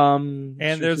 And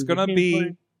there's going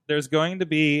to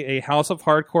be a House of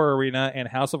Hardcore arena and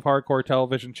House of Hardcore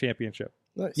television championship.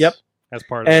 Nice. Yep. As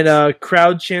part of it.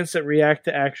 Crowd chants that react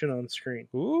to action on screen.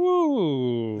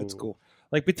 Ooh. That's cool.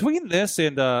 Like between this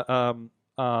and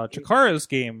Chikara's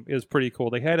game is pretty cool.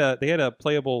 They had a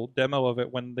playable demo of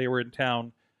it when they were in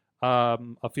town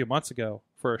a few months ago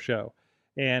for a show.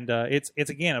 And it's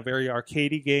again a very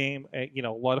arcadey game, a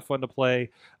lot of fun to play.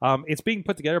 It's being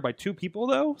put together by 2 people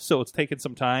though, so it's taken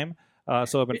some time.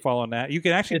 So I've been following that. You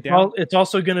can actually it's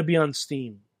also going to be on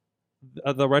Steam.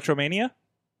 The Retromania?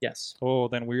 Yes. Oh,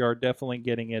 then we are definitely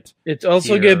getting it. It's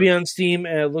also going to be on Steam,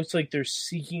 and it looks like they're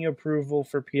seeking approval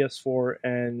for PS4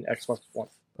 and Xbox One.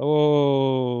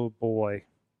 Oh boy.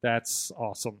 That's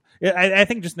awesome. I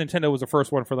think just Nintendo was the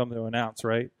first one for them to announce,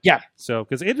 right? Yeah. So,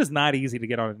 because it is not easy to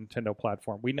get on a Nintendo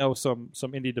platform. We know some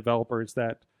indie developers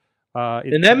that...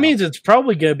 and that means it's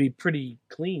probably going to be pretty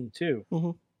clean, too.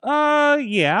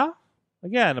 Yeah.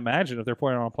 Again, imagine if they're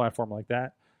putting it on a platform like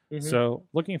that. So,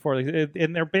 looking for it.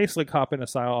 And they're basically copying a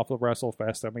style off of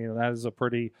WrestleFest. I mean, that is a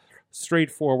pretty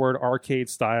straightforward arcade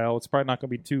style. It's probably not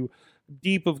going to be too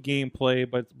deep of gameplay,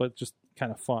 but just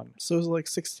kind of fun. So is it like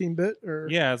 16-bit or?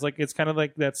 Yeah, it's kind of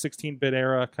like that 16-bit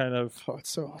era kind of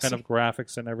it's so awesome. kind of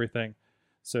graphics and everything.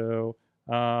 So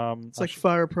it's like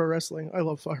Fire Pro Wrestling. I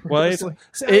love Fire Pro Wrestling.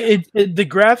 The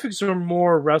graphics are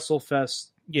more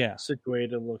WrestleFest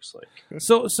situated. It looks like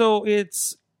so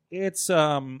it's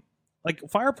like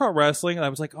Fire Pro Wrestling, and I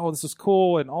was like, oh, this is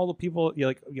cool, and all the people,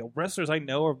 wrestlers I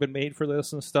know have been made for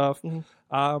this and stuff.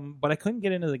 But I couldn't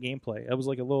get into the gameplay. It was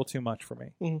like a little too much for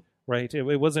me. Right?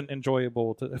 It wasn't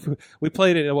enjoyable. We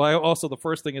played it. Well, also, the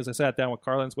first thing is I sat down with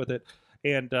Carlins with it,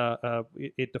 and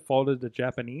it defaulted to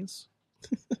Japanese.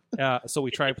 So we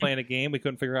tried playing a game. We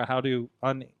couldn't figure out how to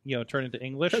turn into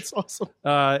English. That's awesome.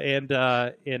 It's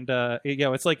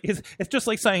like it's just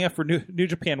like signing up for New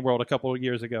Japan World a couple of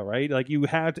years ago, right? Like you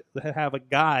had to have a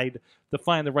guide to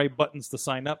find the right buttons to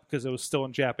sign up because it was still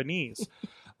in Japanese.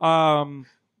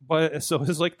 But so it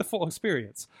was like the full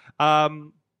experience.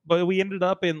 But we ended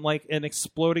up in like an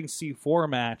exploding C4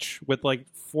 match with like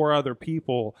 4 other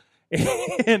people,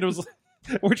 and it was.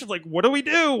 We're just like, what do we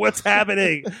do? What's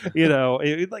happening?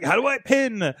 Like, how do I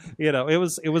pin? It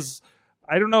was.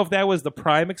 I don't know if that was the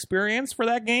prime experience for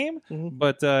that game,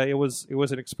 but it was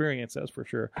an experience, that's for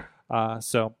sure.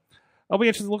 So I'll be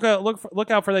interested. Look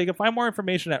out for that. You can find more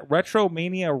information at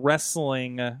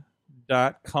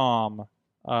retromaniawrestling.com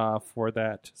for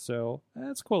that. So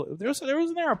that's cool. There was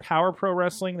a Power Pro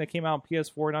Wrestling that came out on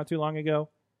PS4 not too long ago.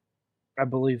 I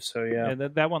believe so, yeah. And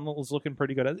that one was looking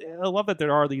pretty good. I love that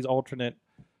there are these alternate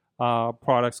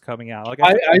products coming out. Like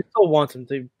I still want them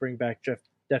to bring back Def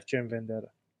Jam Vendetta.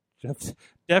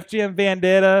 Def Jam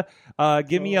Vendetta.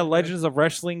 Give me a Legends of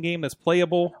Wrestling game that's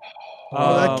playable.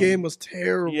 That game was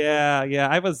terrible. Yeah.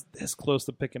 I was this close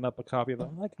to picking up a copy of it.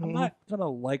 I'm like, I'm not gonna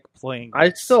like playing. I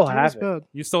still have it. Bad.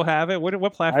 You still have it?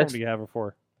 What platform do you have it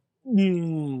for?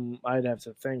 I'd have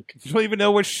to think. You don't even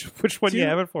know which one you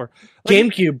have it for. Like,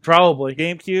 GameCube, probably.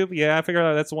 GameCube, yeah. I figured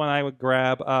out that's the one I would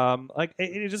grab. Like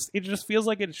it just feels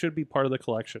like it should be part of the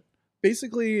collection.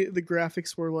 Basically, the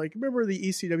graphics were like, remember the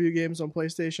ECW games on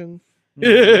PlayStation? I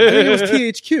think it was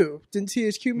THQ. Didn't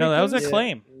THQ make No, that was those?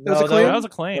 Acclaim. That was Acclaim? That was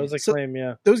Acclaim. That was Acclaim,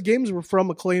 yeah. Those games were from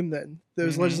Acclaim then.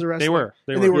 Those Legends of Wrestling.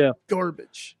 They were. Yeah.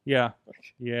 Garbage. Yeah.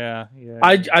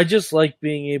 I just like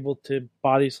being able to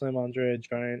body slam Andre the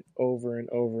Giant over and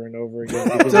over and over again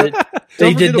because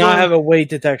they did not have a weight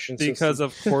detection system. Because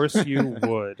of course you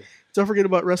would. Don't forget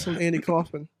about wrestling Andy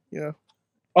Kaufman. Yeah.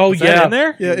 Oh, Is that in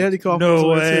there? Yeah, Andy Kaufman. No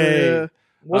was way.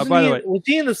 By the way, was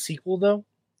he in the sequel though?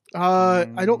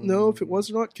 I don't know if it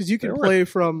was or not because you can play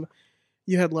from.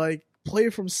 You had like play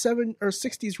from 7 or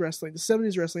 60s wrestling to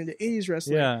 70s wrestling to 80s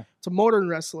wrestling to modern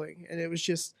wrestling, and it was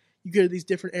just you go to these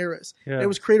different eras. Yeah. It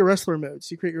was create a wrestler mode,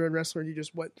 so you create your own wrestler and you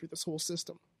just went through this whole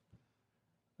system.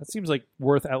 That seems like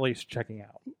worth at least checking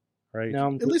out, right?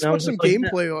 At least watch some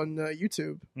gameplay on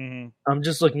YouTube. Mm-hmm. I'm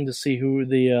just looking to see who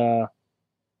the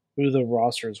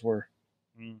rosters were.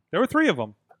 There were 3 of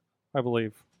them, I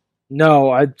believe.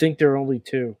 No, I think there were only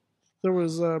 2. There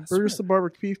was Brutus the Barber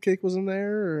Beefcake was in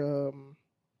there.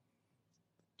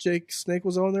 Jake Snake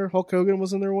was on there. Hulk Hogan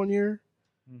was in there one year.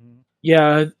 Mm-hmm.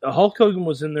 Yeah, Hulk Hogan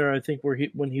was in there. I think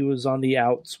when he was on the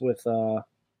outs with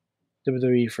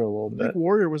WWE for a little bit. I think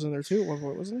Warrior was in there too at one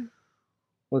point, wasn't he?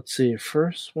 Let's see.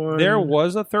 First one. There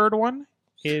was a third one.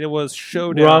 It was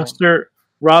Showdown. Roster: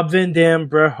 Rob Van Dam,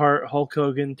 Bret Hart, Hulk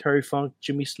Hogan, Terry Funk,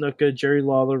 Jimmy Snuka, Jerry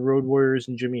Lawler, Road Warriors,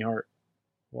 and Jimmy Hart.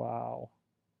 Wow.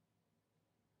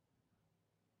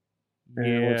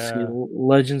 And let's see,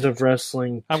 Legends of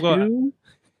Wrestling 2. I'm going.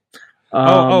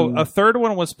 A third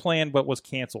one was planned but was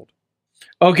canceled.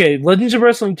 Okay, Legends of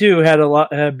Wrestling 2 had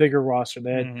a bigger roster.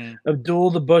 They had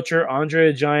Abdul the Butcher, Andre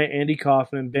the Giant, Andy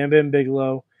Kaufman, Bam Bam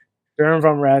Bigelow, Baron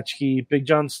von Raschke, Big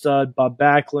John Studd, Bob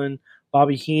Backlund,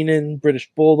 Bobby Heenan,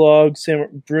 British Bulldog,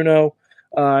 Sam Bruno,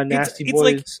 Nasty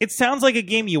Boys. It sounds like a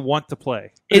game you want to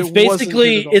play. It's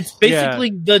basically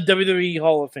the WWE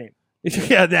Hall of Fame.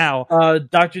 Yeah, now.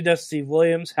 Dr. Death Steve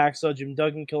Williams, Hacksaw Jim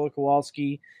Duggan, Killer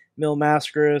Kowalski, Mil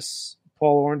Mascaris,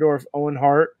 Paul Orndorff, Owen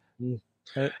Hart,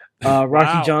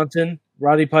 Rocky Johnson,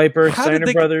 Roddy Piper,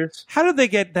 Steiner Brothers. How did they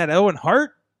get that Owen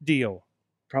Hart deal?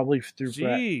 Probably through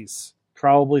Jeez. Brett.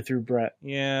 Probably through Brett.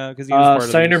 Yeah, because he was part of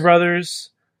Steiner Brothers,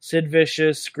 Sid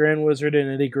Vicious, Grand Wizard, and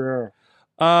Eddie Guerrero.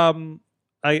 I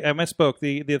misspoke.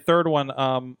 The third one,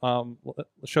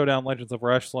 Showdown Legends of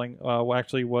Wrestling,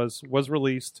 actually was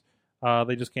released.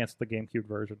 They just canceled the GameCube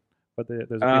version, but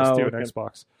there's a PS2 and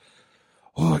Xbox.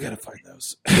 Oh, I gotta find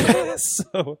those.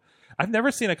 So I've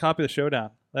never seen a copy of the Showdown.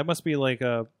 That must be like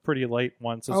a pretty light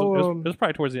one. So it was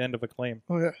probably towards the end of Acclaim.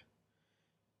 Oh yeah,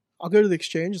 I'll go to the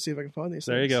exchange and see if I can find these.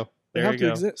 There things. you go. They have to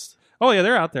exist. Oh yeah,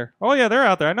 they're out there.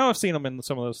 I know I've seen them in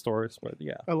some of those stores, but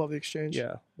yeah, I love the exchange.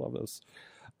 Yeah, love those.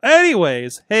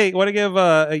 Anyways, hey, want to give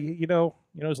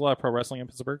there's a lot of pro wrestling in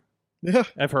Pittsburgh. Yeah,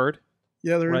 I've heard.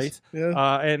 Yeah, there is. Right?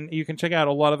 Yeah. And you can check out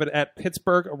a lot of it at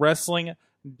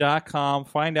PittsburghWrestling.com.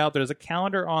 Find out there's a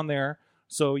calendar on there,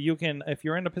 so you can, if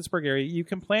you're in the Pittsburgh area, you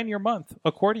can plan your month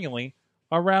accordingly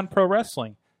around pro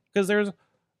wrestling. Because there's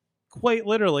quite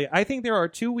literally, I think there are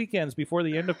 2 weekends before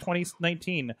the end of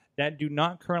 2019 that do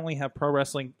not currently have pro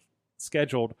wrestling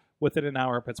scheduled within an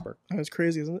hour of Pittsburgh. That's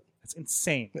crazy, isn't it? It's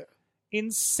insane. Yeah.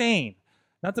 Insane.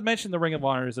 Not to mention the Ring of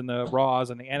Honors and the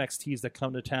Raws and the NXTs that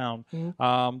come to town.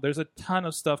 There's a ton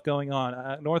of stuff going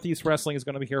on. Northeast Wrestling is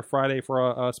going to be here Friday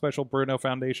for a special Bruno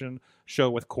Foundation show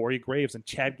with Corey Graves, and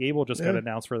Chad Gable just got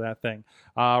announced for that thing.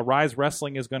 Rise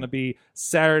Wrestling is going to be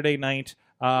Saturday night.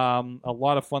 A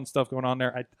lot of fun stuff going on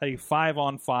there. I tell you,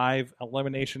 5-on-5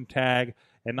 elimination tag.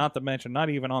 And not to mention, not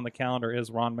even on the calendar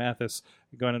is Ron Mathis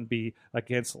going to be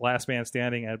against Last Man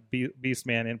Standing at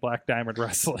Beastman in Black Diamond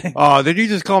Wrestling. Oh, did you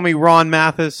just call me Ron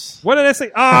Mathis? What did I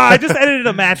say? I just edited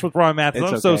a match with Ron Mathis.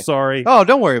 I'm so sorry. Oh,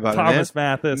 don't worry about Thomas it,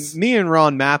 man. Mathis. Me and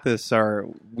Ron Mathis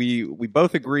we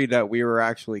both agreed that we were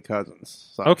actually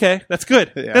cousins. So. Okay, that's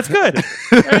good. Yeah. That's good.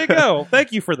 There you go.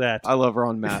 Thank you for that. I love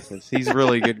Ron Mathis. He's a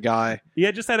really good guy. Yeah,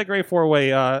 just had a great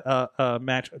 4-way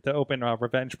match to open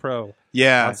Revenge Pro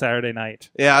on Saturday night.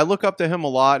 Yeah, I look up to him a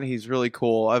lot, and he's really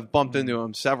cool. I've bumped into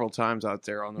him several times out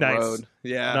there on the road.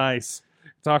 Yeah. Nice.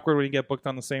 It's awkward when you get booked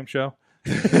on the same show.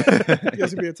 You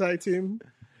guys would be a tag team.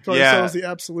 Call yourselves the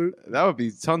Absolute. That would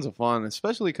be tons of fun,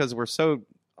 especially because we're so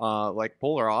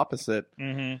polar opposite.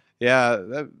 Mm-hmm. Yeah,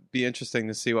 that'd be interesting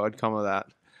to see what would come of that.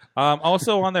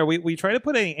 Also on there, we try to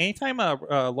put anytime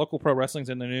local pro wrestling's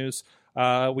in the news,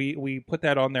 we put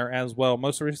that on there as well.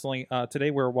 Most recently,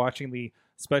 today we're watching the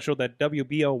special that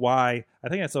WBOY, I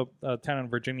think it's a town in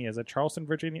Virginia. Is it Charleston,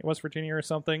 Virginia, West Virginia or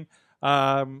something?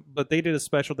 But they did a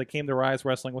special that came to Rise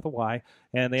Wrestling with a Y,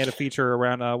 and they had a feature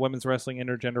around women's wrestling,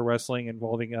 intergender wrestling,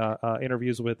 involving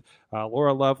interviews with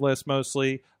Laura Lovelace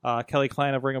mostly, Kelly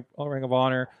Klein of Ring of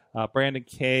Honor, Brandon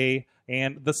Kay,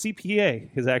 and the CPA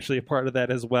is actually a part of that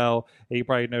as well. And you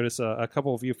probably notice a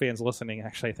couple of you fans listening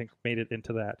actually, I think, made it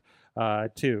into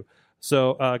that too.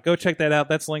 So go check that out.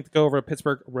 That's linked. Go over to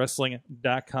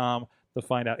PittsburghWrestling.com to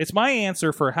find out. It's my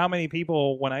answer for how many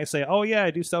people, when I say, oh, yeah, I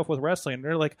do stuff with wrestling, and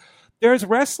they're like, there's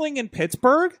wrestling in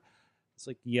Pittsburgh? It's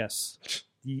like, yes.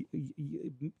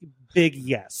 Big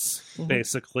yes,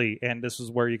 basically. And this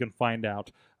is where you can find out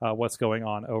what's going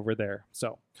on over there.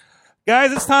 So,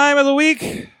 guys, it's time of the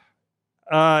week.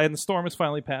 And the storm has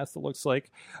finally passed, it looks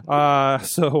like.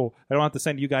 So I don't have to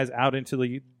send you guys out into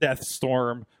the death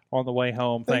storm on the way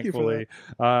home, thankfully.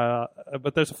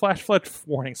 But there's a flash flood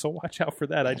warning, so watch out for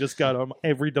that. I just got on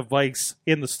every device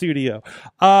in the studio.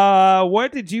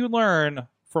 What did you learn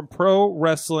from pro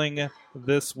wrestling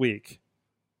this week,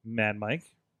 Mad Mike?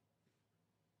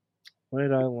 What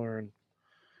did I learn?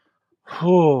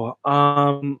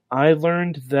 I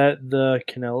learned that the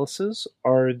Canellises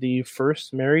are the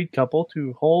first married couple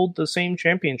to hold the same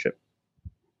championship.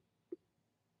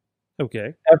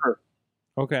 Okay. Ever.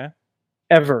 Okay.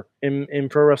 Ever in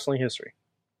pro wrestling history.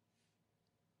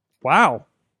 Wow.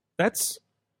 That's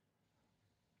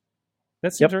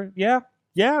Yep.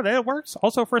 Yeah, that works.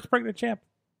 Also first pregnant champ.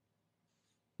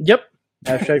 Yep.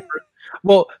 Hashtag.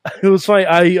 Well, it was funny.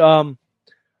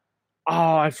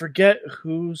 I forget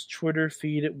whose Twitter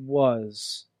feed it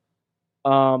was.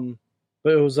 But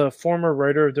it was a former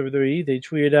writer of WWE. They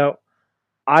tweeted out,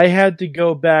 I had to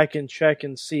go back and check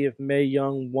and see if Mae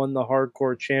Young won the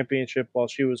Hardcore Championship while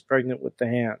she was pregnant with the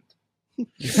hand.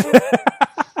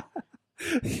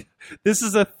 This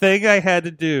is a thing I had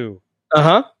to do.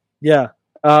 Uh-huh. Yeah.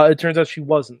 It turns out she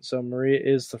wasn't, so Maria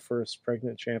is the first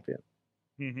pregnant champion.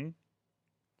 Mm-hmm.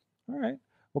 All right.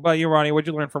 What about you, Ronnie? What'd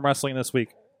you learn from wrestling this week?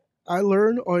 I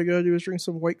learned all you gotta do is drink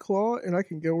some White Claw, and I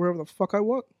can go wherever the fuck I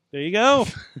want. There you go.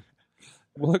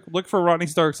 Look for Ronnie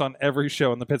Starks on every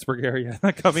show in the Pittsburgh area in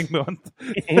the coming month.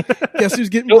 Guess who's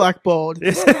getting blackballed?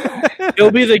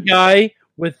 He'll be the guy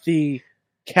with the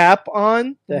cap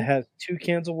on that has 2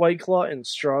 cans of White Claw and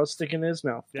straws sticking in his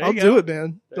mouth. I'll do it,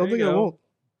 man. Don't think I won't.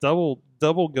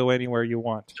 Double go anywhere you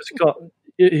want.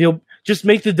 He'll just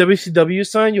make the WCW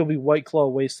sign. You'll be White Claw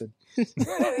wasted.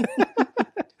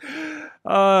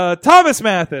 Thomas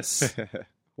Mathis,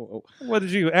 what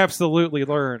did you absolutely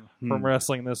learn from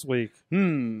wrestling this week?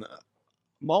 I'm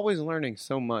always learning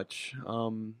so much.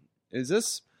 Is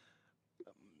this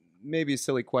maybe a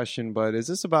silly question, but is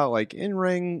this about like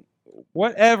in-ring?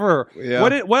 Whatever. Yeah.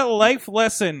 What life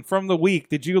lesson from the week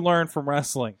did you learn from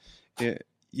wrestling?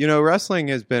 You know, wrestling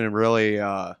has been really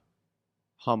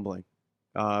humbling,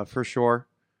 for sure.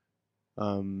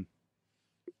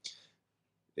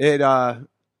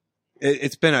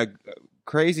 It's been a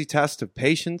crazy test of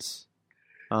patience.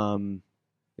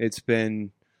 It's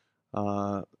been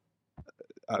an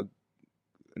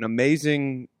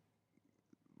amazing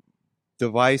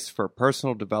device for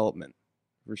personal development,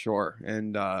 for sure.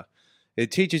 And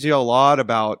it teaches you a lot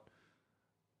about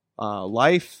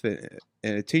life,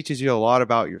 and it teaches you a lot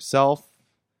about yourself.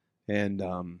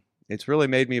 And it's really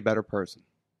made me a better person.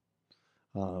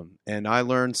 And I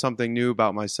learn something new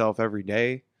about myself every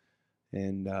day.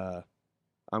 And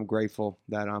I'm grateful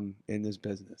that I'm in this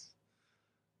business.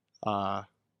 I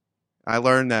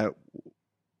learned that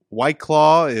White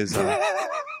Claw is a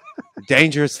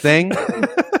dangerous thing,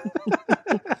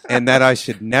 and that I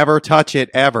should never touch it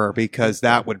ever because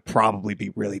that would probably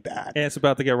be really bad. And it's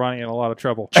about to get Ronnie in a lot of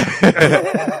trouble.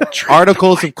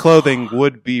 Articles of clothing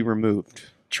would be removed.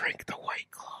 Drink the White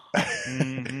Claw.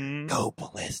 Mhm. Go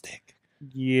ballistic.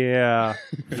 Yeah.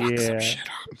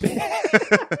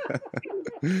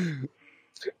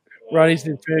 Ronnie's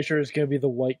new finisher is going to be the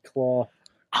White Claw.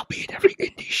 I'll be at every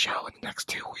indie show in the next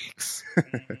 2 weeks.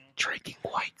 Drinking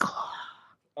White Claw.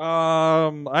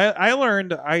 I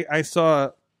learned. I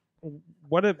saw.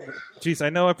 What if? Geez, I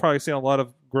know I've probably seen a lot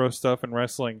of gross stuff in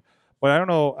wrestling, but I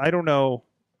don't know.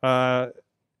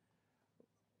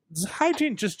 Does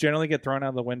hygiene just generally get thrown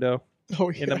out the window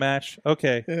in the match?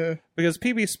 Okay, Yeah. because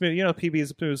PB Smooth, PB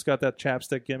Smooth's got that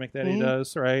chapstick gimmick that he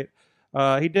does, right?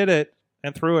 He did it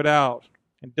and threw it out,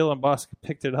 and Dylan Busk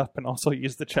picked it up and also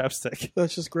used the chapstick.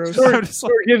 That's just gross. I'm just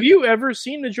like, Have you ever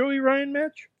seen the Joey Ryan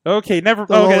match? never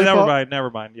lollipop? never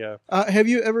mind. Yeah. Have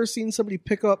you ever seen somebody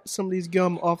pick up somebody's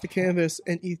gum off the canvas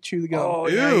and chew the gum? Oh,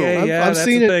 Ew. yeah. I've That's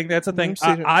seen the it. thing. That's the thing. I've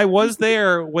seen it. I was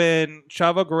there when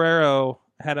Chavo Guerrero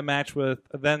had a match with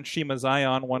then Shima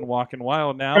Zion, one Walking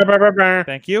Wild now.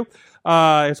 Thank you.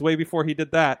 It's way before he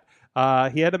did that.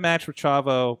 He had a match with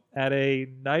Chavo at a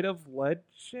Night of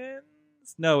Legends.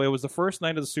 No, it was the first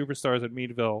Night of the Superstars at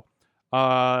Meadville.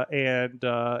 And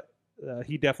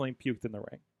he definitely puked in the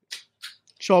ring.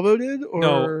 Chavo did? Or...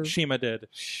 No, Shima did.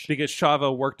 Because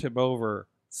Chavo worked him over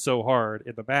so hard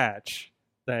in the match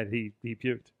that he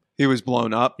puked. He was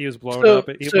blown up. He was blown up.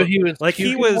 He was like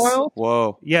he puking was. wild?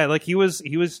 Whoa. Yeah, like he was,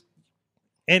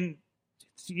 and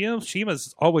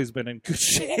Shima's always been in good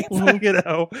shape,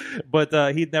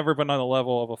 but he'd never been on the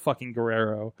level of a fucking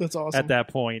Guerrero That's awesome. at that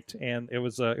point, and it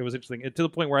was interesting to the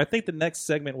point where I think the next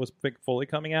segment was Mick Foley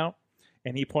coming out,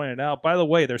 and he pointed out, by the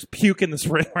way, there's puke in this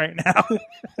ring right now.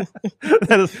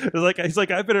 That is like he's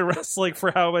like, I've been in wrestling for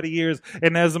how many years,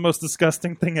 and that's the most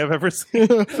disgusting thing I've ever seen.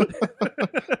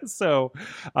 So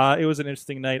it was an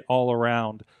interesting night all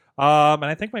around. And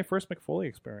I think my first Mick Foley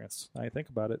experience. I think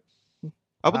about it.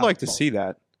 I would like to see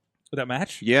that. That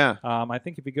match? Yeah. I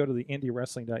think if you go to the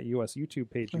IndieWrestling.us YouTube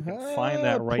page, you can find Ah,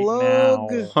 that right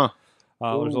plug. now. Huh.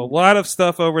 There's a lot of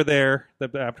stuff over there.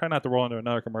 I'm trying not to roll into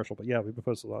another commercial, but yeah, we've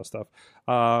posted a lot of stuff.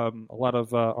 A lot of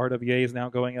RWA is now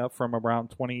going up from around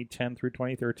 2010 through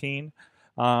 2013.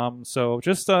 So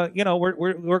just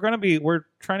we're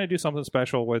trying to do something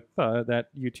special with that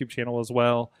YouTube channel as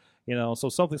well. So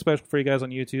something special for you guys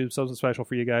on YouTube, something special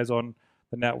for you guys on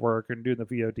the network and doing the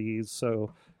VODs.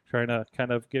 So trying to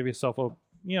kind of give yourself a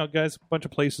bunch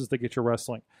of places to get your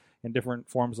wrestling in different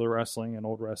forms of wrestling and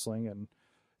old wrestling, and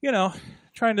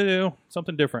trying to do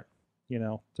something different,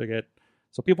 to get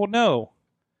so people know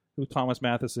who Thomas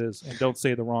Mathis is and don't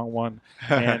say the wrong one,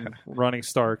 and Ronnie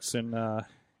Starks and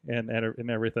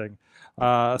everything.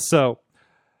 So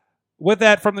with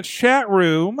that, from the chat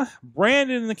room,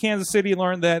 Brandon in the Kansas City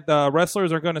learned that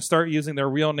wrestlers are going to start using their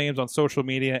real names on social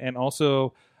media, and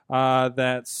also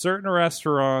that certain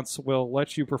restaurants will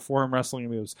let you perform wrestling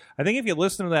moves. I think if you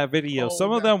listen to that video,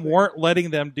 some of them weren't letting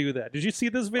them do that. Did you see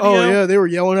this video? Oh, yeah, they were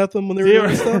yelling at them when they were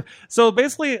doing stuff. So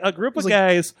basically, a group of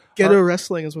guys... Ghetto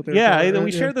wrestling is what they were calling it, we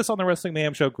right? shared this on the Wrestling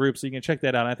Mayhem Show group, so you can check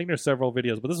that out. I think there's several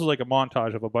videos, but this is like a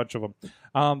montage of a bunch of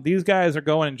them. These guys are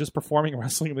going and just performing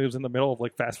wrestling moves in the middle of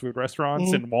like fast food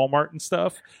restaurants and Walmart and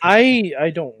stuff.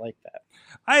 I don't like that.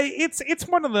 It's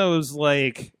one of those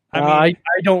like... I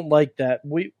don't like that.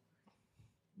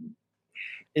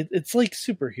 It's like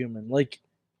Superhuman. Like,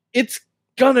 it's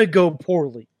gonna go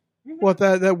poorly. What,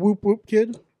 that whoop whoop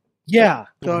kid? Yeah.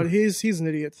 God, he's an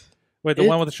idiot. Wait, the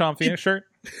one with the Sean Phoenix shirt?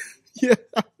 Yeah.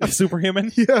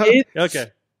 Superhuman? Yeah.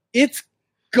 Okay. It's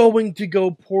going to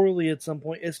go poorly at some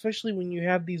point, especially when you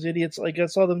have these idiots. Like, I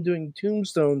saw them doing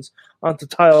tombstones onto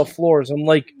tile floors. I'm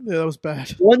like, Yeah, that was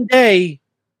bad. one day,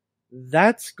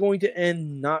 that's going to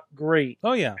end not great.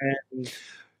 Oh, yeah. And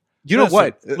You know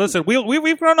what? Listen,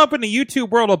 we've grown up in the YouTube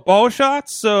world of ball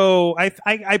shots, so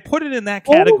I put it in that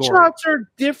category. Ball shots are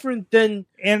different than...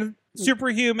 And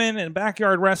Superhuman and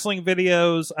backyard wrestling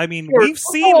videos. I mean, Sure, we've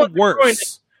seen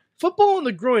worse. Football in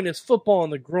the groin is football in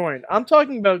the groin. I'm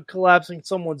talking about collapsing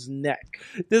someone's neck.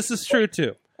 This is true,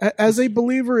 too. As a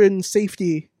believer in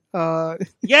safety...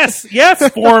 Yes,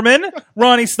 Foreman,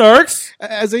 Ronnie Starks.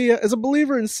 As a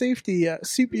believer in safety,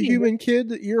 Superhuman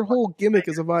kid, your whole gimmick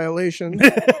is a violation.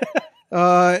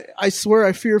 I swear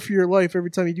I fear for your life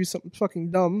every time you do something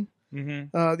fucking dumb.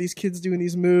 Mm-hmm. These kids doing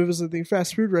these moves at the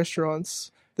fast food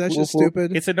restaurants. That's just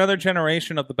stupid. It's another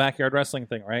generation of the backyard wrestling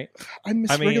thing, right? I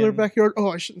miss regular backyard. Oh,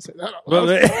 I shouldn't say that. Well,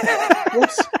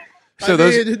 Whoops. So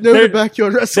the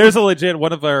backyard wrestling. there's a legit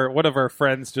one of our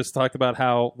friends just talked about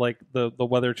how like the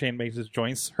weather chain makes his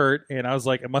joints hurt, and I was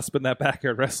like, it must have been that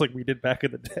backyard wrestling we did back in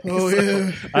the day. Oh,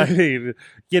 So,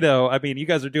 yeah. I mean, you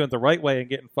guys are doing it the right way and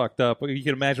getting fucked up. You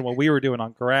can imagine what we were doing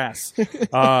on grass.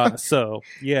 So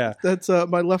yeah, That's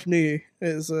my left knee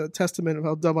is a testament of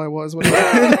how dumb I was when I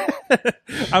was a kid.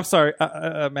 I'm sorry,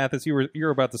 Mathis, you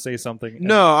were about to say something.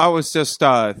 No, I was just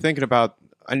thinking about.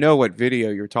 I know what video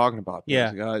you're talking about.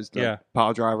 Those guys, the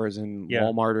pile drivers in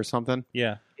Walmart or something.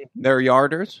 Yeah, they're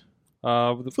yarders.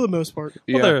 For the most part.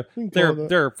 Well,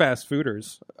 they're fast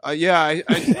fooders.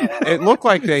 It looked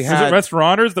like they had Is it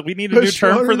restauranters that we need a new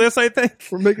term for this? I think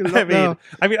we're making it up now.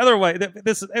 I mean, otherwise,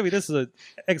 this is an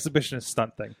exhibitionist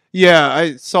stunt thing. Yeah,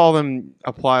 I saw them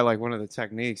apply like one of the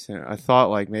techniques, and I thought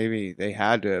like maybe they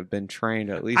had to have been trained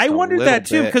at least. I a wondered little that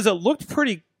too bit. because it looked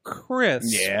pretty crisp.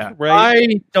 Yeah. right.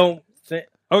 I don't think.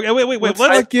 Okay, wait.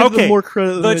 Let's give them more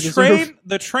credit than they deserve.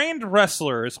 The trained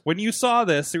wrestlers. When you saw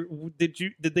this,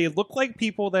 did they look like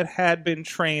people that had been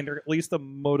trained, or at least a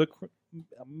little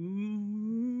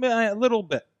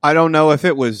bit? I don't know if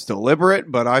it was deliberate,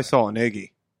 but I saw an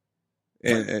Iggy.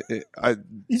 They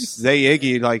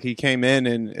Iggy like he came in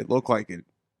and it looked like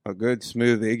a good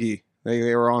smooth Iggy.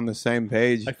 They were on the same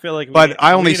page. I feel like,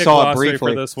 I only saw it briefly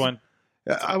for this one.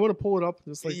 I want to pull it up.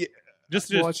 Just like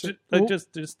Just watch it.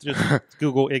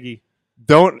 Google Iggy.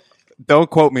 Don't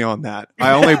quote me on that.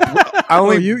 I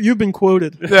only you've been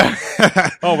quoted.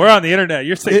 Oh, we're on the internet.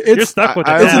 You're stuck with it.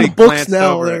 It's now. in books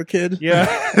now, there, kid. Yeah,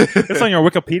 it's on your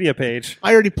Wikipedia page.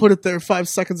 I already put it there 5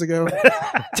 seconds ago.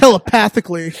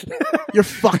 Telepathically, you're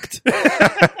fucked.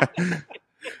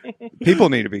 People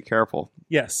need to be careful.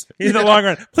 Yes, in the long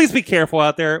run. Please be careful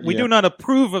out there. We do not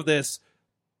approve of this,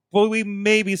 but we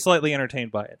may be slightly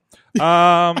entertained by it.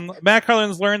 Matt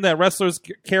Carlin's learned that wrestlers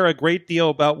care a great deal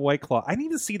about White Claw. I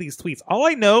need to see these tweets. All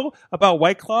I know about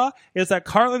White Claw is that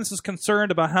Carlin's is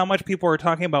concerned about how much people are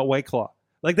talking about White Claw.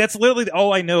 Like, that's literally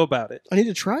all I know about it. I need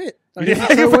to try it.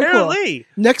 Apparently.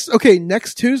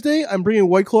 Next Tuesday, I'm bringing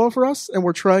White Claw for us, and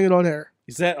we're trying it on air.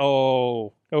 Is that?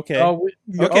 Oh, okay.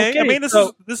 Okay. I mean,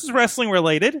 this is wrestling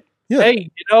related. Yeah.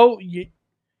 Hey,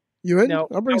 you in? Now,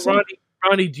 I'll bring some.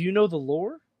 Ronnie, do you know the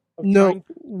lore? No.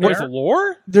 There's a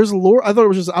lore? There's a lore? I thought it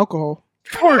was just alcohol.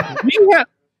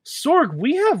 Sorg,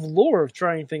 we have lore of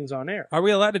trying things on air. Are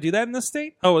we allowed to do that in this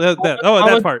state?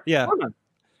 That part, yeah.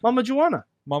 Mama Joanna.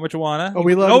 Mama Joanna. Are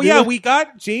we allowed to do that? We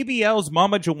got JBL's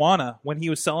Mama Joanna when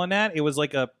he was selling that. It was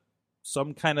like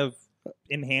some kind of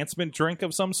enhancement drink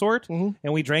of some sort, and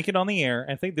we drank it on the air.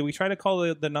 I think, did we try to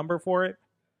call the number for it?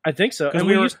 I think so. And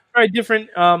we used to try different.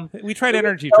 We tried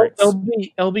energy drinks.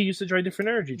 LB used to try different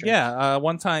energy drinks. Yeah,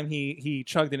 one time he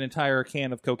chugged an entire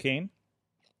can of cocaine.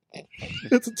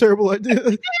 It's a terrible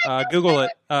idea. Google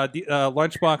it.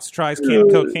 Lunchbox tries can of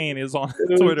cocaine is on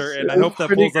Twitter, and I hope that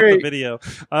pulls up the video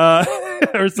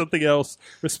or something else.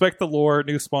 Respect the lore.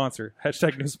 New sponsor. #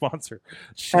 new sponsor.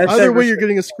 Either way, you're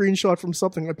getting a screenshot from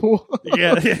something I pull.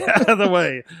 yeah. Either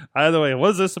way.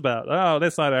 What's this about? Oh,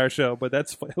 that's not our show, but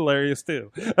that's hilarious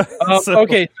too.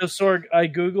 Okay, so Sorg, I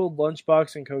googled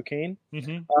lunchbox and cocaine.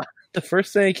 The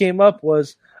first thing that came up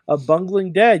was a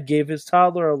bungling dad gave his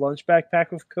toddler a lunch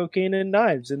backpack with cocaine and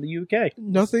knives in the UK.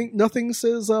 Nothing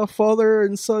says father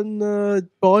and son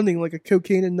bonding like a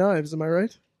cocaine and knives. Am I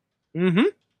right? Mm-hmm.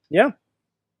 Yeah.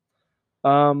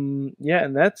 Yeah,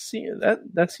 and that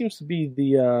seems to be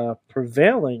the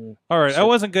prevailing. All right, I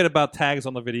wasn't good about tags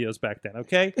on the videos back then.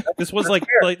 Okay, this was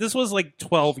this was like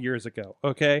 12 years ago.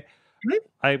 Okay.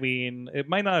 I mean, it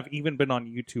might not have even been on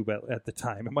YouTube at the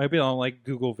time. It might have been on like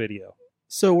Google Video.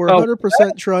 So we're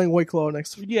 100% trying White Claw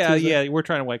next week. Yeah, we're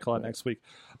trying White Claw next week.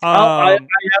 I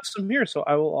have some here, so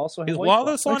I will also have Is White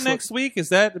Lawless Claw. on next week?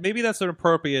 Maybe that's an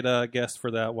appropriate guest for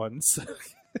that one.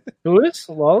 Who is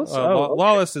Lawless?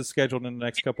 Lawless is scheduled in the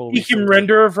next couple of weeks. He can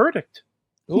render a verdict.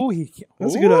 Oh,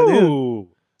 that's a good idea.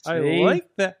 I like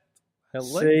that.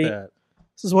 That.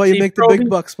 This is why you make the big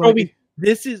bucks, Mikey.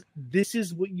 This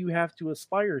is what you have to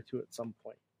aspire to at some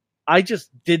point. I just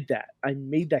did that. I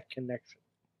made that connection.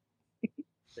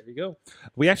 There you go.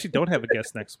 We actually don't have a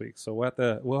guest next week, so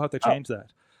we'll have to change that.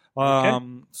 Okay.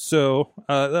 So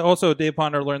also, Dave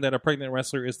Ponder learned that a pregnant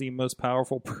wrestler is the most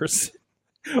powerful person.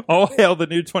 All hail the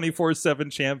new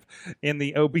 24/7 champ in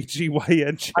the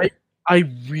OBGYN champ. I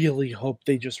really hope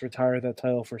they just retire that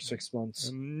title for 6 months.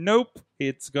 Nope.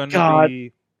 It's gonna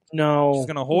be. No. She's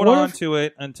going to hold on to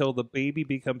it until the baby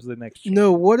becomes the next champ.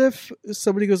 No, what if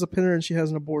somebody goes to pin her and she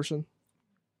has an abortion?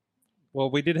 Well,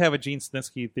 we did have a Gene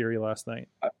Snitsky theory last night.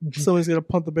 Somebody's gonna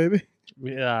punt the baby.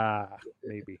 Yeah,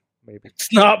 maybe.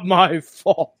 It's not my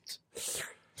fault.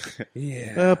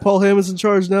 Yeah. Paul Hammond's in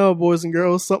charge now, boys and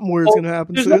girls. Something weird's gonna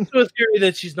happen There's soon. also a theory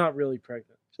that she's not really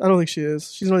pregnant. I don't think she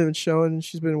is. She's not even showing.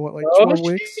 She's been what, like 12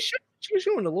 weeks. She's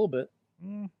showing a little bit.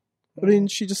 I mean,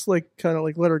 she just like kind of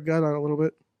like let her gut out a little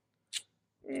bit.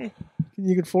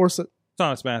 You could force it.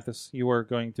 Thomas Mathis, you are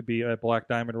going to be at Black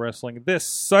Diamond Wrestling this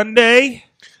Sunday.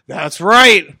 That's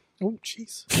right. Oh,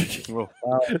 jeez. Girl,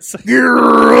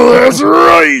 that's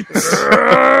right.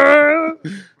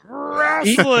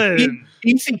 Wrestling.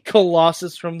 Easy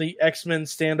Colossus from the X-Men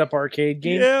stand-up arcade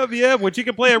game. Yeah. Which you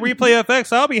can play at Replay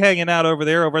FX. I'll be hanging out over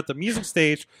there, over at the music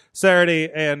stage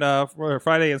Saturday and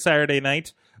Friday and Saturday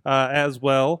night as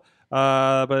well.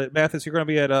 But Mathis, you're going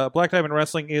to be at Black Diamond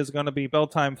Wrestling. Is going to be bell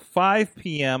time 5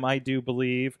 p.m. I do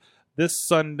believe this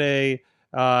Sunday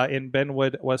in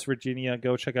Benwood, West Virginia.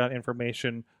 Go check out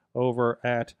information over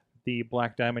at the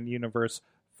Black Diamond Universe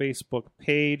Facebook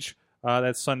page.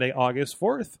 That's Sunday, August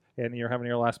 4th, and you're having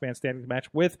your last man standing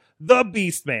match with the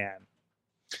Beast Man.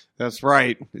 That's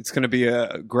right. It's going to be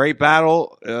a great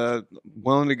battle.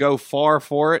 Willing to go far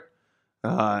for it.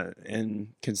 And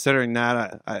considering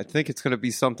that, I think it's going to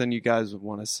be something you guys would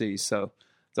want to see. So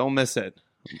don't miss it.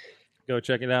 Go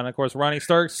check it out. And of course, Ronnie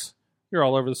Starks, you're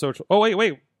all over the social. Oh,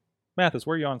 wait. Mathis,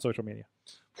 where are you on social media?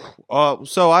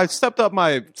 So I stepped up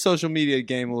my social media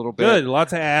game a little bit. Good.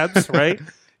 Lots of ads, right?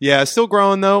 Yeah, still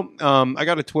growing though. I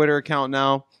got a Twitter account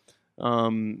now.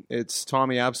 It's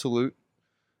Tommy Absolute,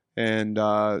 and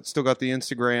still got the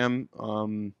Instagram.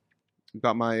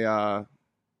 Got my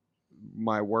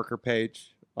my worker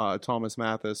page, Thomas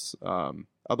Mathis.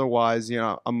 Otherwise,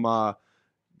 I'm gonna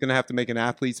have to make an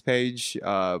athletes page,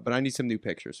 but I need some new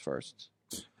pictures first.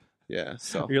 Yeah,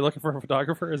 so You're looking for a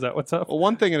photographer? Is that what's up? well,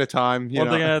 one thing at a time. One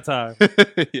thing at a time.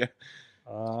 Yeah.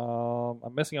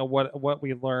 I'm missing on what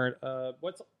we learned. I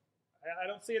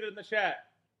don't see it in the chat.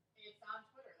 It's on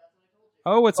Twitter. That's what I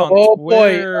told you. Oh, it's on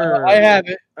Twitter. Boy,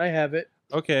 I have it.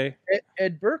 Okay.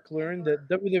 Ed Burke learned that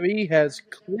WWE has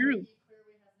clearly.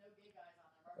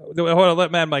 Hold on.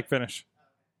 Let Mad Mike finish.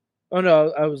 Oh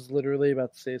no, I was literally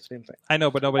about to say the same thing. I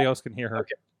know, but nobody else can hear her.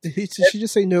 Okay. Did she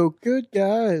just say no good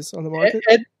guys on the market?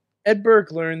 Ed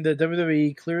Burke learned that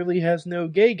WWE clearly has no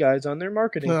gay guys on their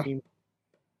marketing team.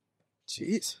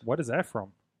 Jeez. What is that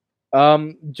from?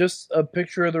 Just a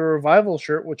picture of the Revival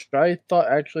shirt, which I thought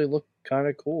actually looked kind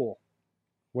of cool.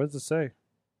 What does it say?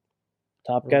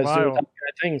 Top guys doing Revival. top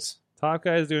guy things. Top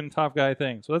guys doing top guy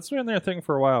things. So that's been their thing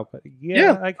for a while. But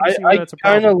yeah, I can see why I that's a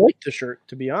kind problem. of like the shirt,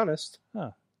 to be honest. Huh.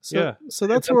 So, Yeah. so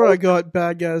that's where I got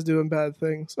bad guys doing bad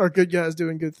things, or good guys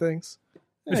doing good things.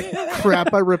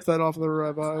 Crap, I ripped that off of the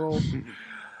Revival.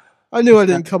 I knew I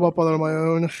didn't come up with it on my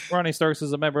own. Ronnie Starks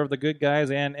is a member of the Good Guys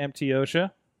and MT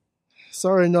OSHA.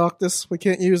 Sorry, Noctis. We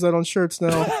can't use that on shirts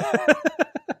now.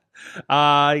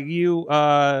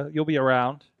 You'll be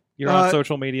around. You're on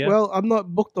social media. Well, I'm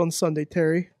not booked on Sunday,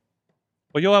 Terry.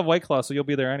 Well, you'll have White Claw, so you'll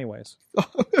be there anyways.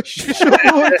 Sit in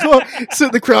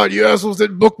the crowd. You assholes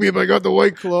didn't book me, but I got the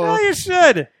White Claw. Oh, you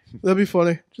should. That'd be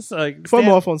funny. Just like If I'm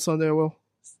off on Sunday, I will.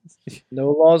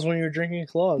 No laws when you're drinking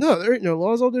claws. No, there ain't no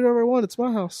laws. I'll do whatever I want. It's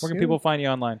my house. Where can you people find you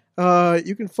online?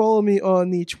 You can follow me on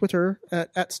the Twitter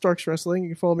at Starks Wrestling.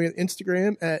 You can follow me on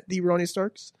Instagram at the Ronnie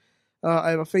Starks. I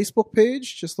have a Facebook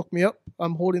page. Just look me up.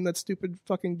 I'm holding that stupid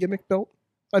fucking gimmick belt.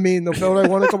 I mean, the belt I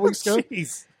won a couple weeks ago.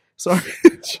 Jeez. Sorry.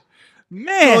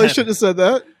 Man. Oh, I shouldn't have said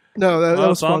that. No, that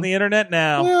was it's on fun. the internet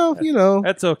now. Well, you know.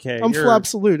 That's okay. I'm Flap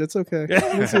Salute. It's okay.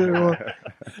 That's what I want.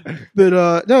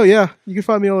 But, no, yeah. You can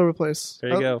find me all over the place.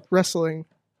 There you go. Wrestling.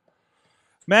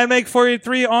 Mad Make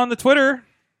 483 on the Twitter.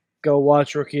 Go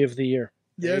watch Rookie of the Year.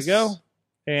 There you go.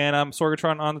 And I'm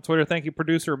Sorgatron on the Twitter. Thank you,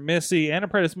 producer Missy. And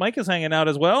Apprentice Mike is hanging out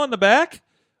as well in the back,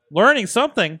 learning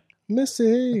something.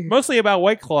 Missy. Mostly about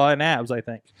White Claw and abs, I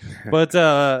think. But,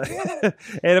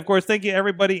 and of course, thank you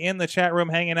everybody in the chat room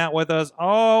hanging out with us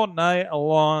all night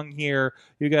long here.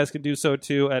 You guys can do so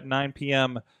too at 9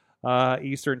 p.m.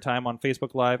 Eastern time on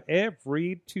Facebook Live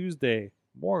every Tuesday,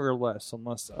 more or less,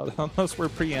 unless we're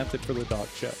preempted for the dog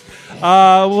show.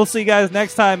 We'll see you guys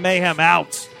next time. Mayhem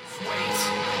out.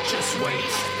 Just wait.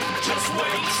 Just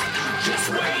wait. Just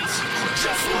wait.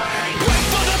 Just wait. Wait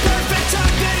for the perfect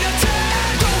time, then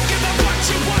attack. Don't give up what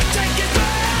you want, take it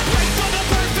back. Wait for the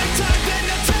perfect time, then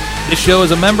attack. This show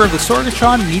is a member of the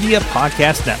Sorgatron Media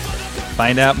Podcast Network.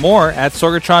 Find out more at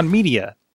sorgatronmedia.com.